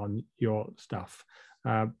working on your stuff.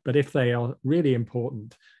 But if they are really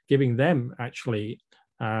important, giving them actually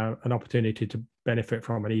an opportunity to benefit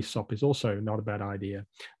from an ESOP is also not a bad idea.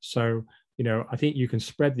 So, I think you can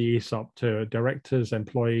spread the ESOP to directors,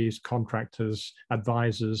 employees, contractors,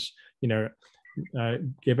 advisors,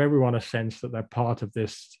 give everyone a sense that they're part of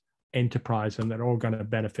this enterprise and they're all going to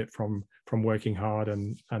benefit from working hard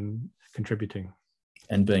and contributing.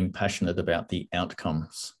 And being passionate about the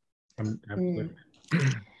outcomes.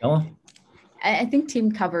 Stella? I think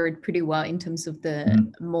Tim covered pretty well in terms of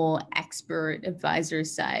the more expert advisor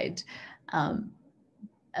side. But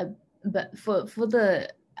for the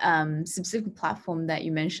specific platform that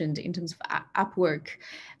you mentioned in terms of Upwork,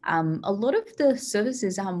 a lot of the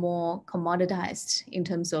services are more commoditized in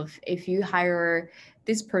terms of if you hire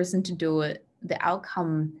this person to do it, the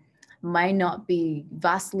outcome might not be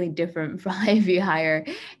vastly different from if you hire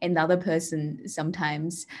another person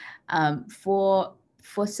sometimes. For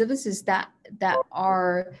services that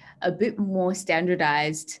are a bit more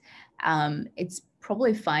standardized, it's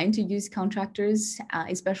probably fine to use contractors,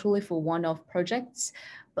 especially for one-off projects.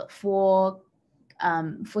 But for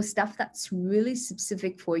stuff that's really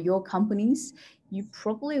specific for your companies, you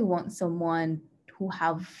probably want someone who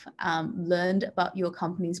have learned about your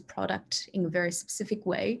company's product in a very specific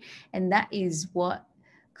way. And that is what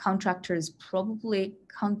contractors probably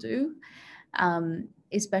can't do,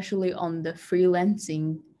 especially on the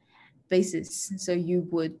freelancing basis. So you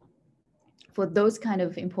would, for those kind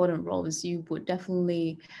of important roles, you would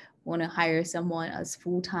definitely want to hire someone as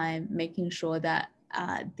full-time, making sure that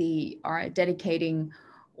they are dedicating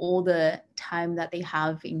all the time that they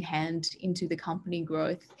have in hand into the company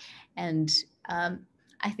growth. And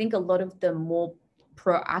I think a lot of the more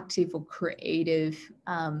proactive or creative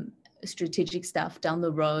strategic stuff down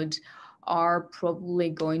the road are probably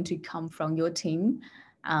going to come from your team,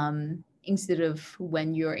 instead of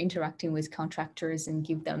when you're interacting with contractors and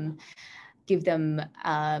give them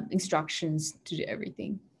instructions to do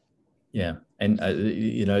everything. Yeah, and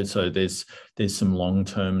so there's some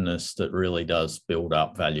long-termness that really does build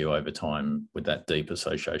up value over time with that deep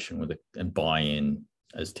association with it and buy-in,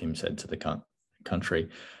 as Tim said, to the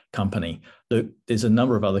company. There's a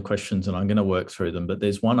number of other questions, and I'm going to work through them. But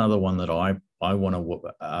there's one other one that I want to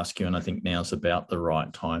ask you, and I think now's about the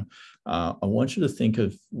right time. I want you to think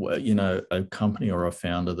of a company or a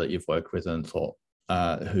founder that you've worked with and thought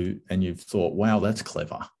you've thought, wow, that's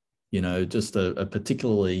clever. Just a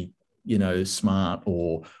particularly smart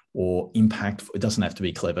or impactful. It doesn't have to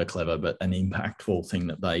be clever, but an impactful thing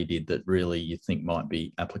that they did that really you think might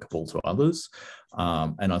be applicable to others.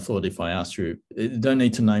 And I thought if I asked you, you don't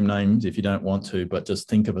need to name names if you don't want to, but just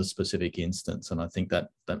think of a specific instance. And I think that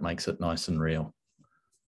makes it nice and real.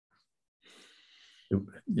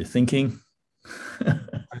 You're thinking?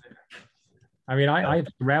 I mean, I'm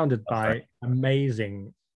surrounded by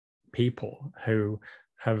amazing people who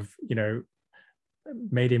have,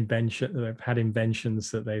 they've had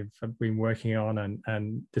inventions that they've been working on,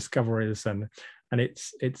 and discoveries, and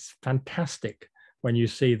it's fantastic when you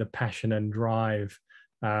see the passion and drive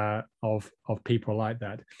of people like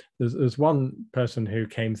that. There's one person who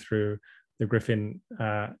came through the Griffin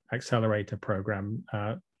Accelerator program,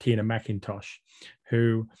 Tina McIntosh,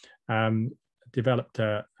 who developed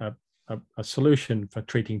a solution for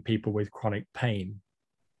treating people with chronic pain.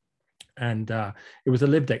 And it was a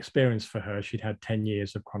lived experience for her. She'd had 10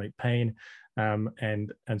 years of chronic pain,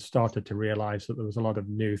 and started to realize that there was a lot of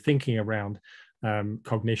new thinking around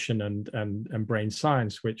cognition and brain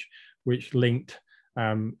science, which linked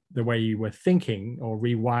the way you were thinking or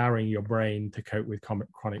rewiring your brain to cope with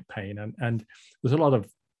chronic pain. And there's a lot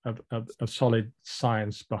of solid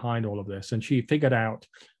science behind all of this. And she figured out,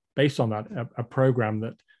 based on that, a program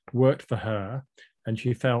that worked for her. And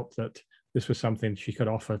she felt that this was something she could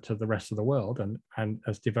offer to the rest of the world, and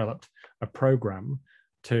has developed a program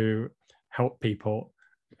to help people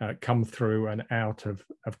come through and out of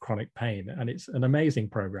chronic pain. And it's an amazing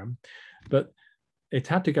program, but it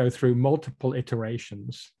had to go through multiple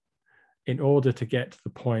iterations in order to get to the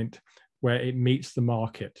point where it meets the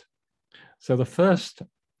market. So the first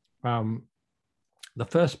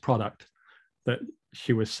product that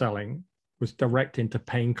she was selling was direct into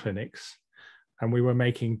pain clinics, and we were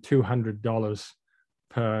making $200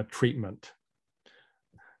 per treatment.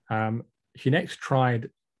 She next tried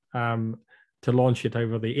to launch it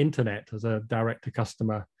over the internet as a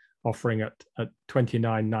direct-to-customer offering at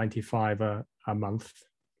 $29.95 a month.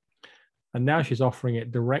 And now she's offering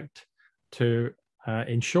it direct to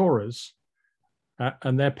insurers,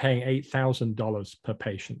 and they're paying $8,000 per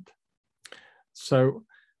patient. So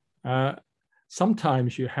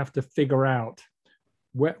sometimes you have to figure out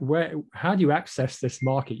how do you access this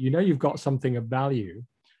market? You know you've got something of value,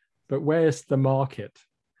 but where's the market?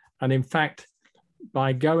 And in fact,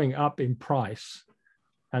 by going up in price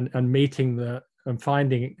and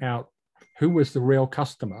finding out who was the real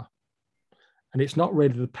customer, and it's not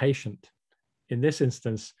really the patient. In this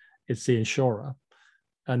instance, it's the insurer,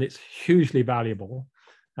 and it's hugely valuable.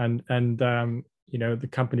 And you know, the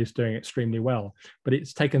company's doing extremely well, but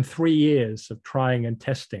it's taken 3 years of trying and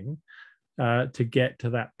testing to get to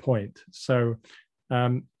that point. So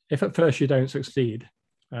if at first you don't succeed,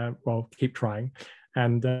 well, keep trying.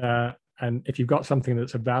 And if you've got something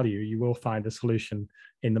that's of value, you will find a solution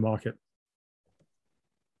in the market.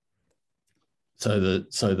 So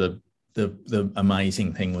the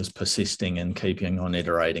amazing thing was persisting and keeping on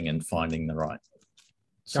iterating and finding the right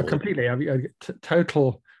solution. Completely.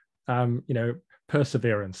 Total,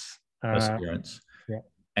 perseverance. Perseverance. Yeah.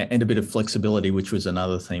 And a bit of flexibility, which was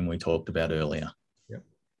another theme we talked about earlier. Yep.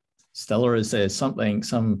 Stella, is there something,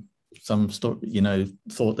 some thought that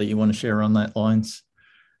you want to share on that lines?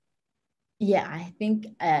 Yeah, I think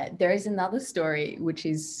there is another story which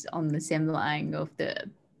is on the same line of the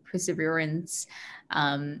perseverance.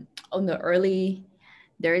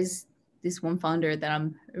 There is this one founder that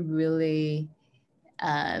I'm really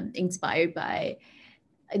inspired by.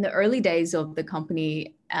 In the early days of the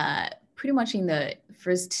company, pretty much in the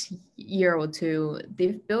first year or two,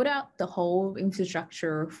 they've built out the whole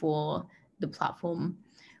infrastructure for the platform,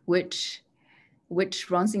 which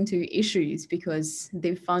runs into issues because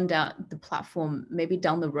they found out the platform maybe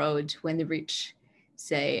down the road when they reach,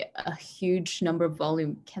 say, a huge number of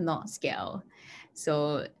volume cannot scale.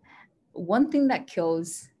 So one thing that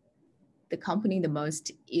kills the company the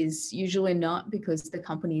most is usually not because the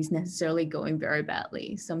company is necessarily going very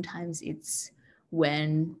badly. Sometimes it's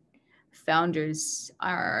when founders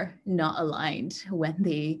are not aligned, when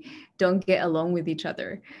they don't get along with each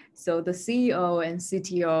other. So the CEO and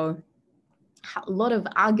CTO had a lot of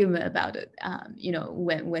argument about it.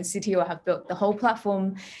 When CTO have built the whole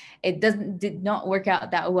platform, it did not work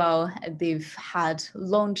out that well. They've had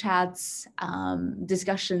long chats,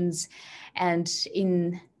 discussions, and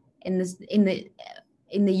in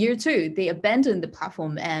the year 2, they abandoned the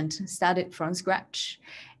platform and started from scratch.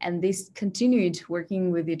 And they continued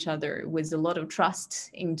working with each other with a lot of trust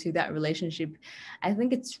into that relationship. I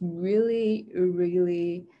think it's really,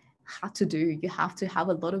 really hard to do. You have to have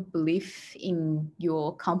a lot of belief in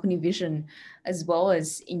your company vision as well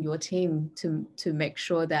as in your team to make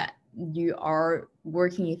sure that you are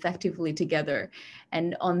working effectively together.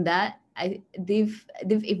 And on that, they've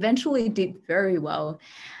eventually did very well.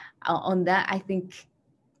 On that, I think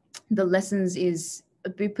the lessons is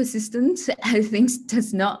be persistent. Things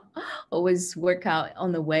does not always work out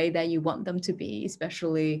on the way that you want them to be,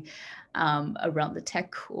 especially around the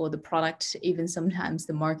tech or the product, even sometimes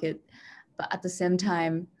the market. But at the same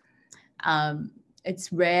time,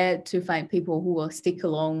 it's rare to find people who will stick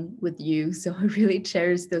along with you. So I really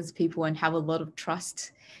cherish those people and have a lot of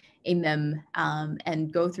trust in them,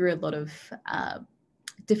 and go through a lot of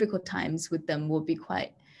difficult times with them will be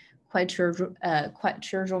quite treasureable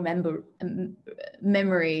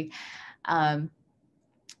memory.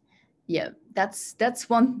 Yeah, that's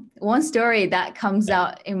one story that comes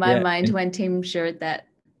out in my mind when Tim shared that.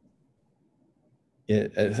 Yeah,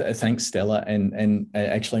 thanks, Stella. And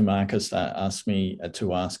actually, Marcus asked me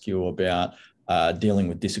to ask you about dealing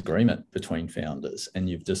with disagreement between founders. And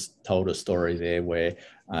you've just told a story there where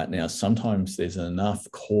now sometimes there's enough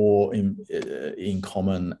core in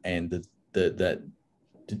common, and that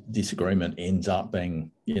disagreement ends up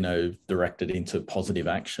being, directed into positive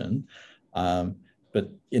action. But,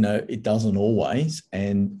 it doesn't always.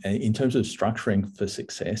 And in terms of structuring for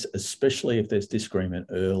success, especially if there's disagreement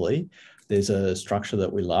early, there's a structure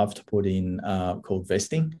that we love to put in called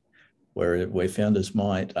vesting, where founders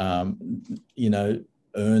might,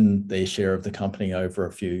 earn their share of the company over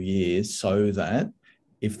a few years, so that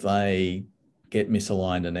if they get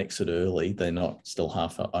misaligned and exit early, they're not still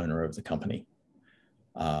half an owner of the company.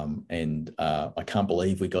 I can't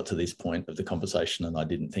believe we got to this point of the conversation and I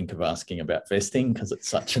didn't think of asking about vesting, because it's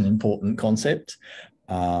such an important concept.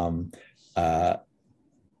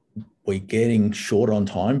 We're getting short on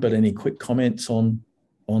time, but any quick comments on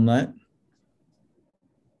that?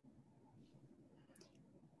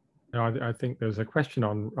 No, I think there's a question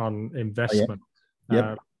on investment.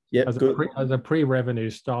 Oh, yeah. As a pre-revenue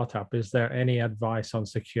startup, is there any advice on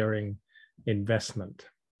securing investment?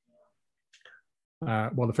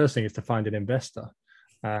 Well, the first thing is to find an investor,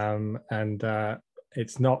 and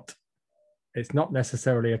it's not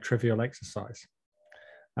necessarily a trivial exercise.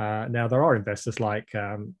 Now, there are investors like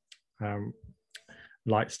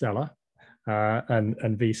Stella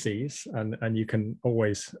and VCs, and you can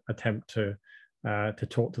always attempt to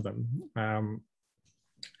talk to them.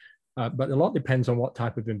 But a lot depends on what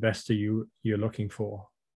type of investor you're looking for.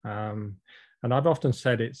 And I've often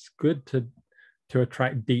said it's good to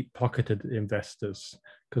attract deep-pocketed investors,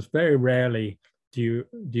 because very rarely do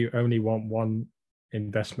you only want one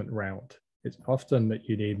investment round. It's often that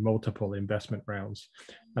you need multiple investment rounds.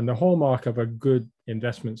 And the hallmark of a good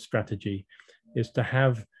investment strategy is to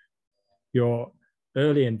have your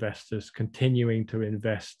early investors continuing to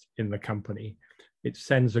invest in the company. It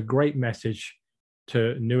sends a great message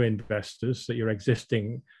to new investors that your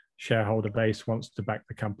existing shareholder base wants to back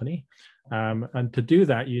the company. And to do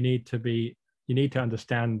that, you need to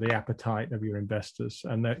understand the appetite of your investors,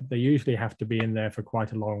 and they usually have to be in there for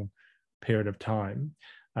quite a long period of time.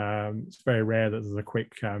 It's very rare that there's a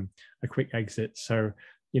quick exit. So,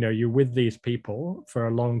 you're with these people for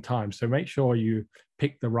a long time. So make sure you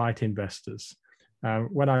pick the right investors.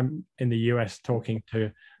 When I'm in the US talking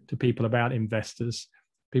to people about investors,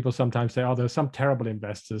 people sometimes say, oh, there's some terrible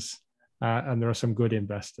investors and there are some good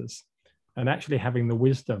investors. And actually having the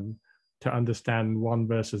wisdom to understand one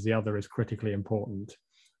versus the other is critically important.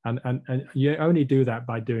 And you only do that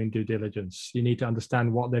by doing due diligence. You need to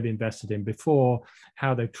understand what they've invested in before,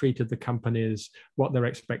 how they've treated the companies, what their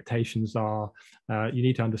expectations are. You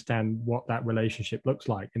need to understand what that relationship looks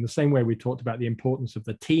like. In the same way we talked about the importance of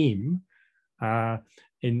the team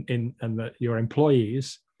your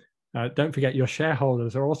employees, don't forget your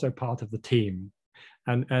shareholders are also part of the team.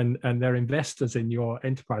 And they're investors in your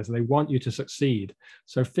enterprise, and they want you to succeed.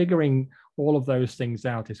 So figuring all of those things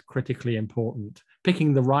out is critically important.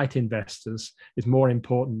 Picking the right investors is more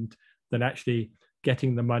important than actually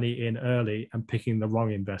getting the money in early and picking the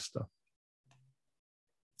wrong investor.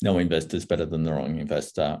 No investor is better than the wrong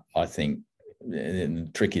investor. I think the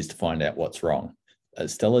trick is to find out what's wrong.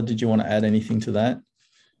 Stella, did you want to add anything to that?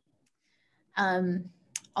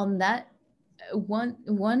 On that,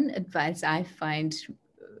 one advice I find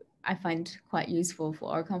quite useful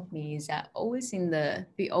for our company is that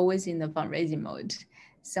be always in the fundraising mode.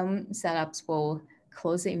 Some setups will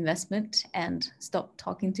close the investment and stop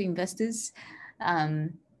talking to investors.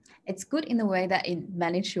 It's good in the way that it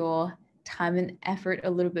manages your time and effort a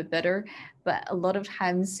little bit better, but a lot of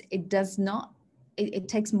times it does not. It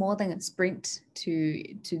takes more than a sprint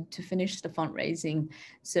to finish the fundraising.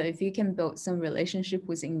 So if you can build some relationship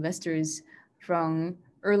with investors from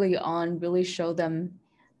early on, really show them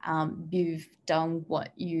you've done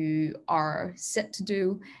what you are set to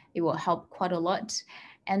do, it will help quite a lot.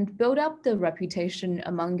 And build up the reputation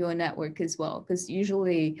among your network as well, because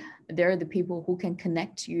usually they're the people who can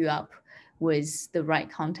connect you up with the right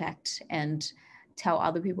contact and tell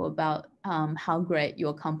other people about how great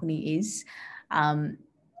your company is.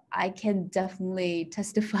 I can definitely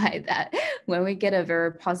testify that when we get a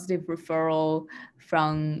very positive referral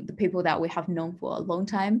from the people that we have known for a long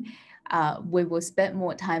time, we will spend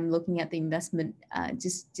more time looking at the investment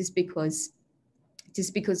just because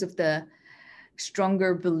of the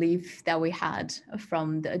stronger belief that we had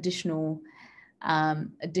from the additional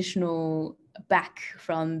back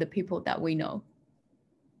from the people that we know.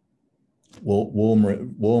 Well,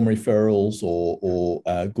 warm referrals or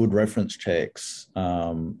good reference checks,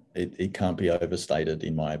 it can't be overstated,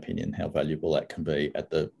 in my opinion, how valuable that can be at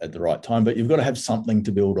the right time. But you've got to have something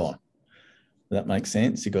to build on. That makes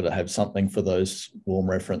sense. You've got to have something for those warm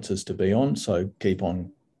references to be on. So keep on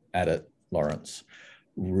at it, Lawrence.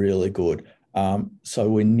 Really good. So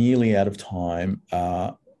we're nearly out of time.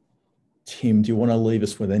 Tim, do you want to leave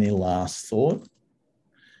us with any last thought?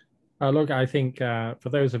 Look, I think for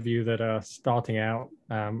those of you that are starting out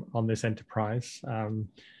on this enterprise,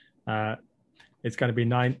 it's going to be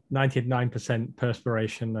 99%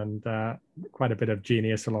 perspiration and quite a bit of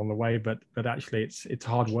genius along the way, but actually it's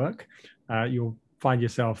hard work. You'll find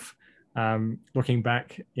yourself looking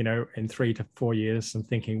back, in 3 to 4 years and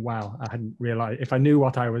thinking, wow, I hadn't realized, if I knew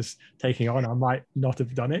what I was taking on, I might not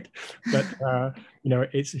have done it. But,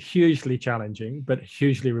 it's hugely challenging, but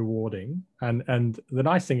hugely rewarding. And the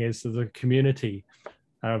nice thing is that the community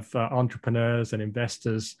of entrepreneurs and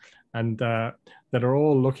investors and that are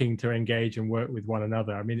all looking to engage and work with one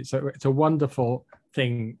another. I mean, it's a wonderful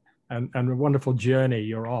thing and a wonderful journey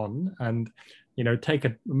you're on. And, take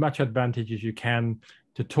as much advantage as you can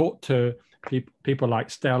to talk to people like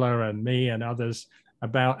Stella and me and others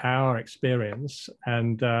about our experience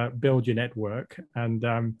and build your network.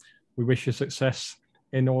 And we wish you success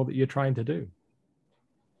in all that you're trying to do.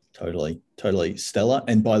 Totally. Stella.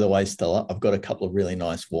 And by the way, Stella, I've got a couple of really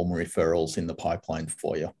nice warm referrals in the pipeline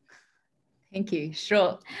for you. Thank you.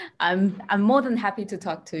 Sure. I'm more than happy to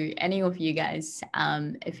talk to any of you guys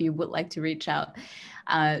if you would like to reach out.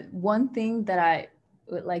 One thing that I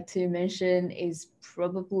would like to mention is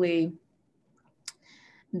probably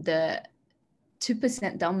the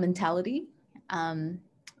 2% down mentality,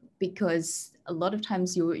 because a lot of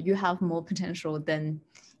times you have more potential than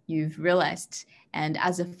you've realized. And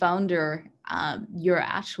as a founder, you're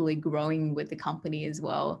actually growing with the company as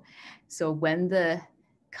well. So when the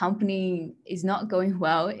company is not going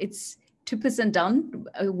well, it's 2% down.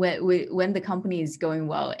 When the company is going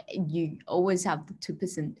well, you always have the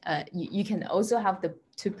 2%. You can also have the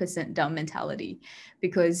 2% down mentality,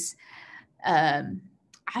 because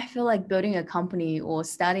I feel like building a company or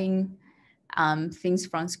starting things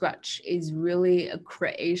from scratch is really a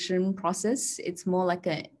creation process. It's more like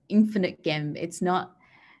an infinite game. It's not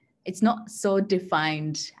so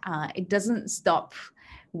defined. It doesn't stop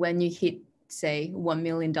when you hit, say, $1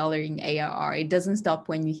 million in ARR. It doesn't stop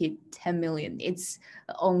when you hit 10 million. It's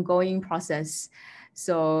an ongoing process.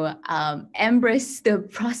 So embrace the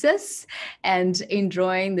process and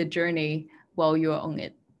enjoying the journey while you're on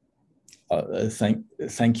it.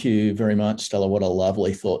 Thank you very much, Stella. What a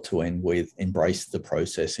lovely thought to end with. Embrace the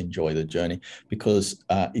process, enjoy the journey. Because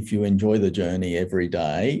if you enjoy the journey every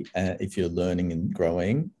day, if you're learning and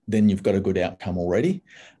growing, then you've got a good outcome already.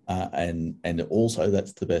 And also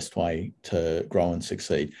that's the best way to grow and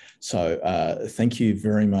succeed. So thank you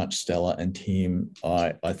very much, Stella and Tim.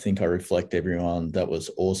 I think I reflect everyone. That was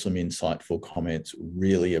awesome, insightful comments.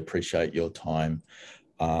 Really appreciate your time.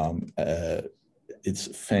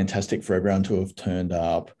 It's fantastic for everyone to have turned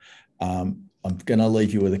up. I'm going to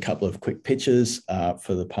leave you with a couple of quick pitches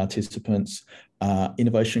for the participants.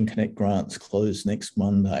 Innovation Connect grants close next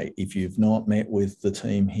Monday. If you've not met with the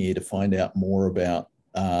team here to find out more about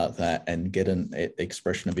that and get an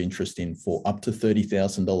expression of interest in for up to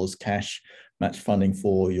 $30,000 cash match funding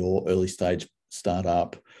for your early stage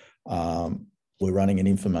startup. We're running an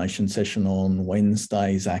information session on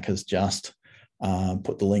Wednesday. Zach has just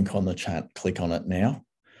put the link on the chat. Click on it now.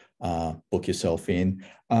 Book yourself in.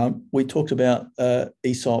 We talked about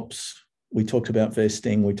ESOPs. We talked about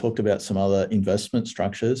vesting. We talked about some other investment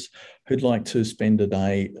structures. Who'd like to spend a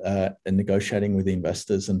day negotiating with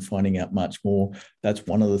investors and finding out much more? That's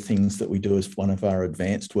one of the things that we do as one of our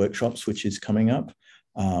advanced workshops, which is coming up.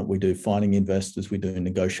 We do finding investors. We do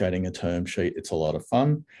negotiating a term sheet. It's a lot of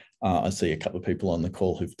fun. I see a couple of people on the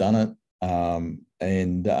call who've done it.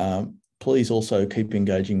 Please also keep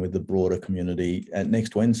engaging with the broader community.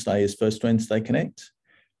 Next Wednesday is First Wednesday Connect,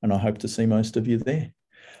 and I hope to see most of you there.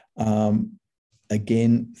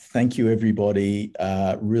 Again, thank you, everybody.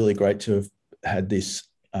 Really great to have had this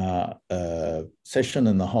session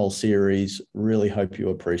and the whole series. Really hope you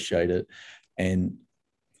appreciate it. And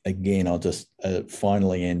again, I'll just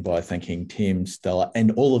finally end by thanking Tim, Stella,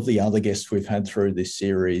 and all of the other guests we've had through this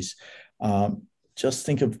series. Just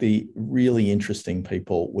think of the really interesting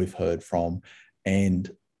people we've heard from,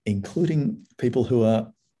 and including people who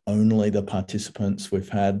are only the participants. We've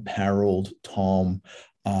had Harold, Tom,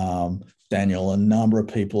 Daniel, a number of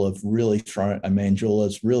people have really thrown,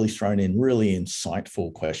 Manjula's really thrown in really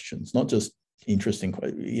insightful questions, not just interesting,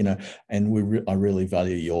 you know, and I really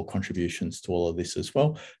value your contributions to all of this as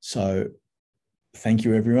well. So thank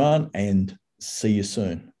you, everyone, and see you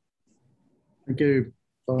soon. Thank you.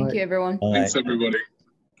 Bye. Thank you, everyone. Bye. Thanks, everybody.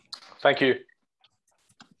 Thank you.